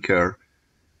Sneaker.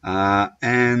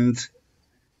 And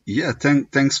yeah,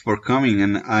 thanks for coming.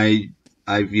 And I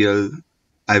will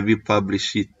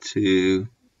publish it to,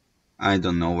 I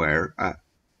don't know where.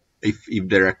 If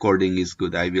the recording is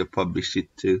good, I will publish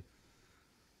it to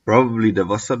probably the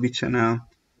Wasabi channel,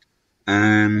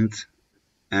 and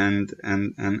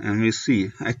we'll see.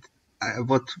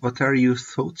 What are your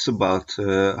thoughts about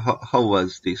how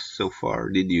was this so far?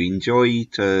 Did you enjoy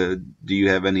it? Do you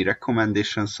have any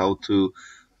recommendations how to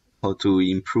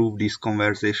improve these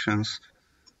conversations?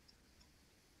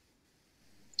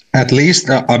 At least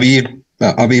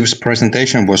Abib's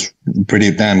presentation was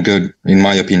pretty damn good, in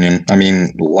my opinion. I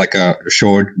mean, like a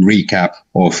short recap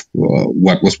of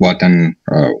what was what and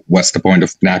what's the point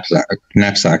of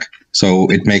knapsack. So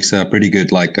it makes a pretty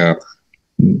good, like,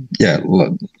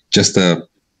 just a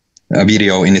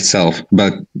video in itself.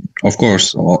 But of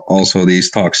course, also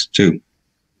these talks too.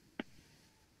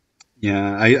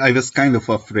 Yeah, I was kind of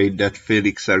afraid that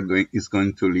Felix is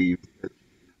going to leave.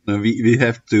 We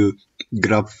have to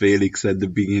grab Felix at the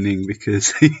beginning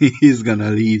because he's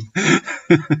gonna leave.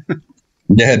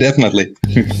 Yeah, definitely.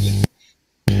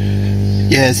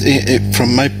 Yes,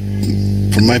 from my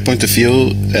point of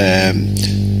view,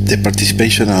 the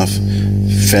participation of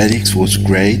Felix was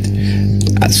great.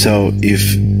 So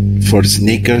if for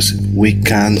sneakers we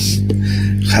can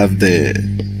have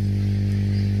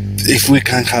if we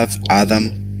can have Adam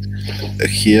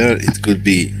here, it could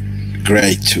be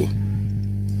great too.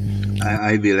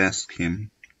 I will ask him.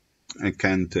 I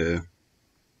can't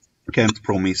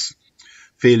promise.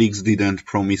 Felix didn't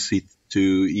promise it to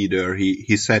either.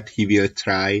 He said he will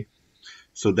try,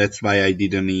 so that's why I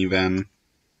didn't even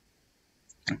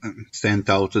send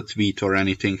out a tweet or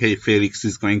anything. Hey, Felix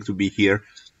is going to be here,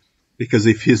 because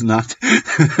if he's not,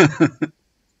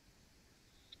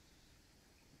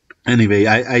 anyway,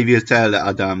 I will tell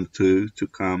Adam to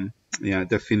come. Yeah,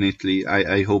 definitely.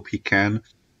 I hope he can.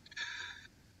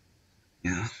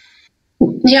 Yeah.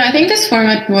 Yeah, I think this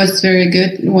format was very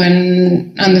good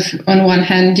when on one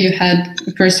hand you had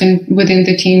a person within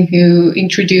the team who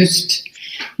introduced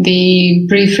the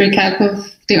brief recap of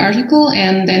the article,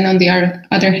 and then on the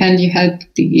other hand you had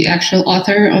the actual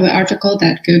author of the article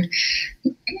that could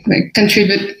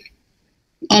contribute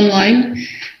online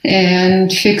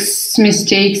and fix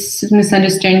mistakes,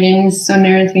 misunderstandings on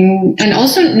everything. And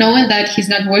also knowing that he's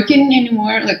not working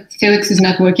anymore, like Felix is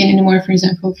not working anymore, for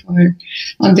example,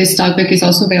 on this topic is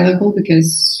also valuable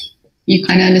because you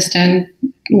kind of understand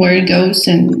where it goes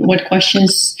and what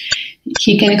questions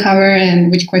he can cover and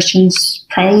which questions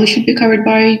probably should be covered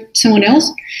by someone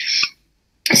else.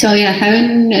 So yeah,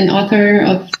 having an author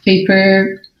of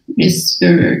paper is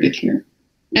very, very good here.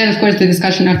 And of course the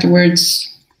discussion afterwards,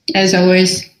 as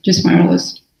always, just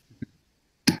marvelous.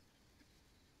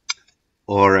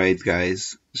 All right,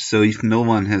 guys. So if no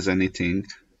one has anything,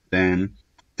 then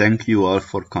thank you all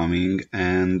for coming.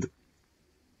 And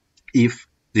if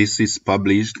this is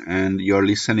published and you're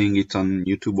listening it on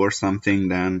YouTube or something,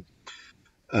 then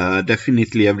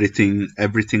definitely everything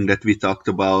that we talked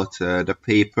about, the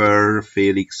paper,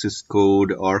 Felix's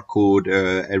code, our code,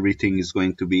 everything is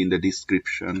going to be in the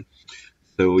description.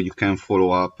 So you can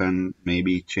follow up and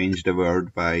maybe change the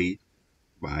word by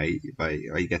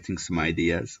getting some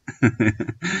ideas.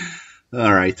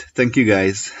 All right. Thank you,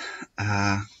 guys.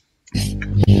 Bye-bye.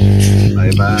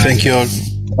 Thank you all.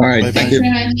 All right. Bye-bye. Thank you.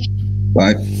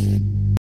 Bye.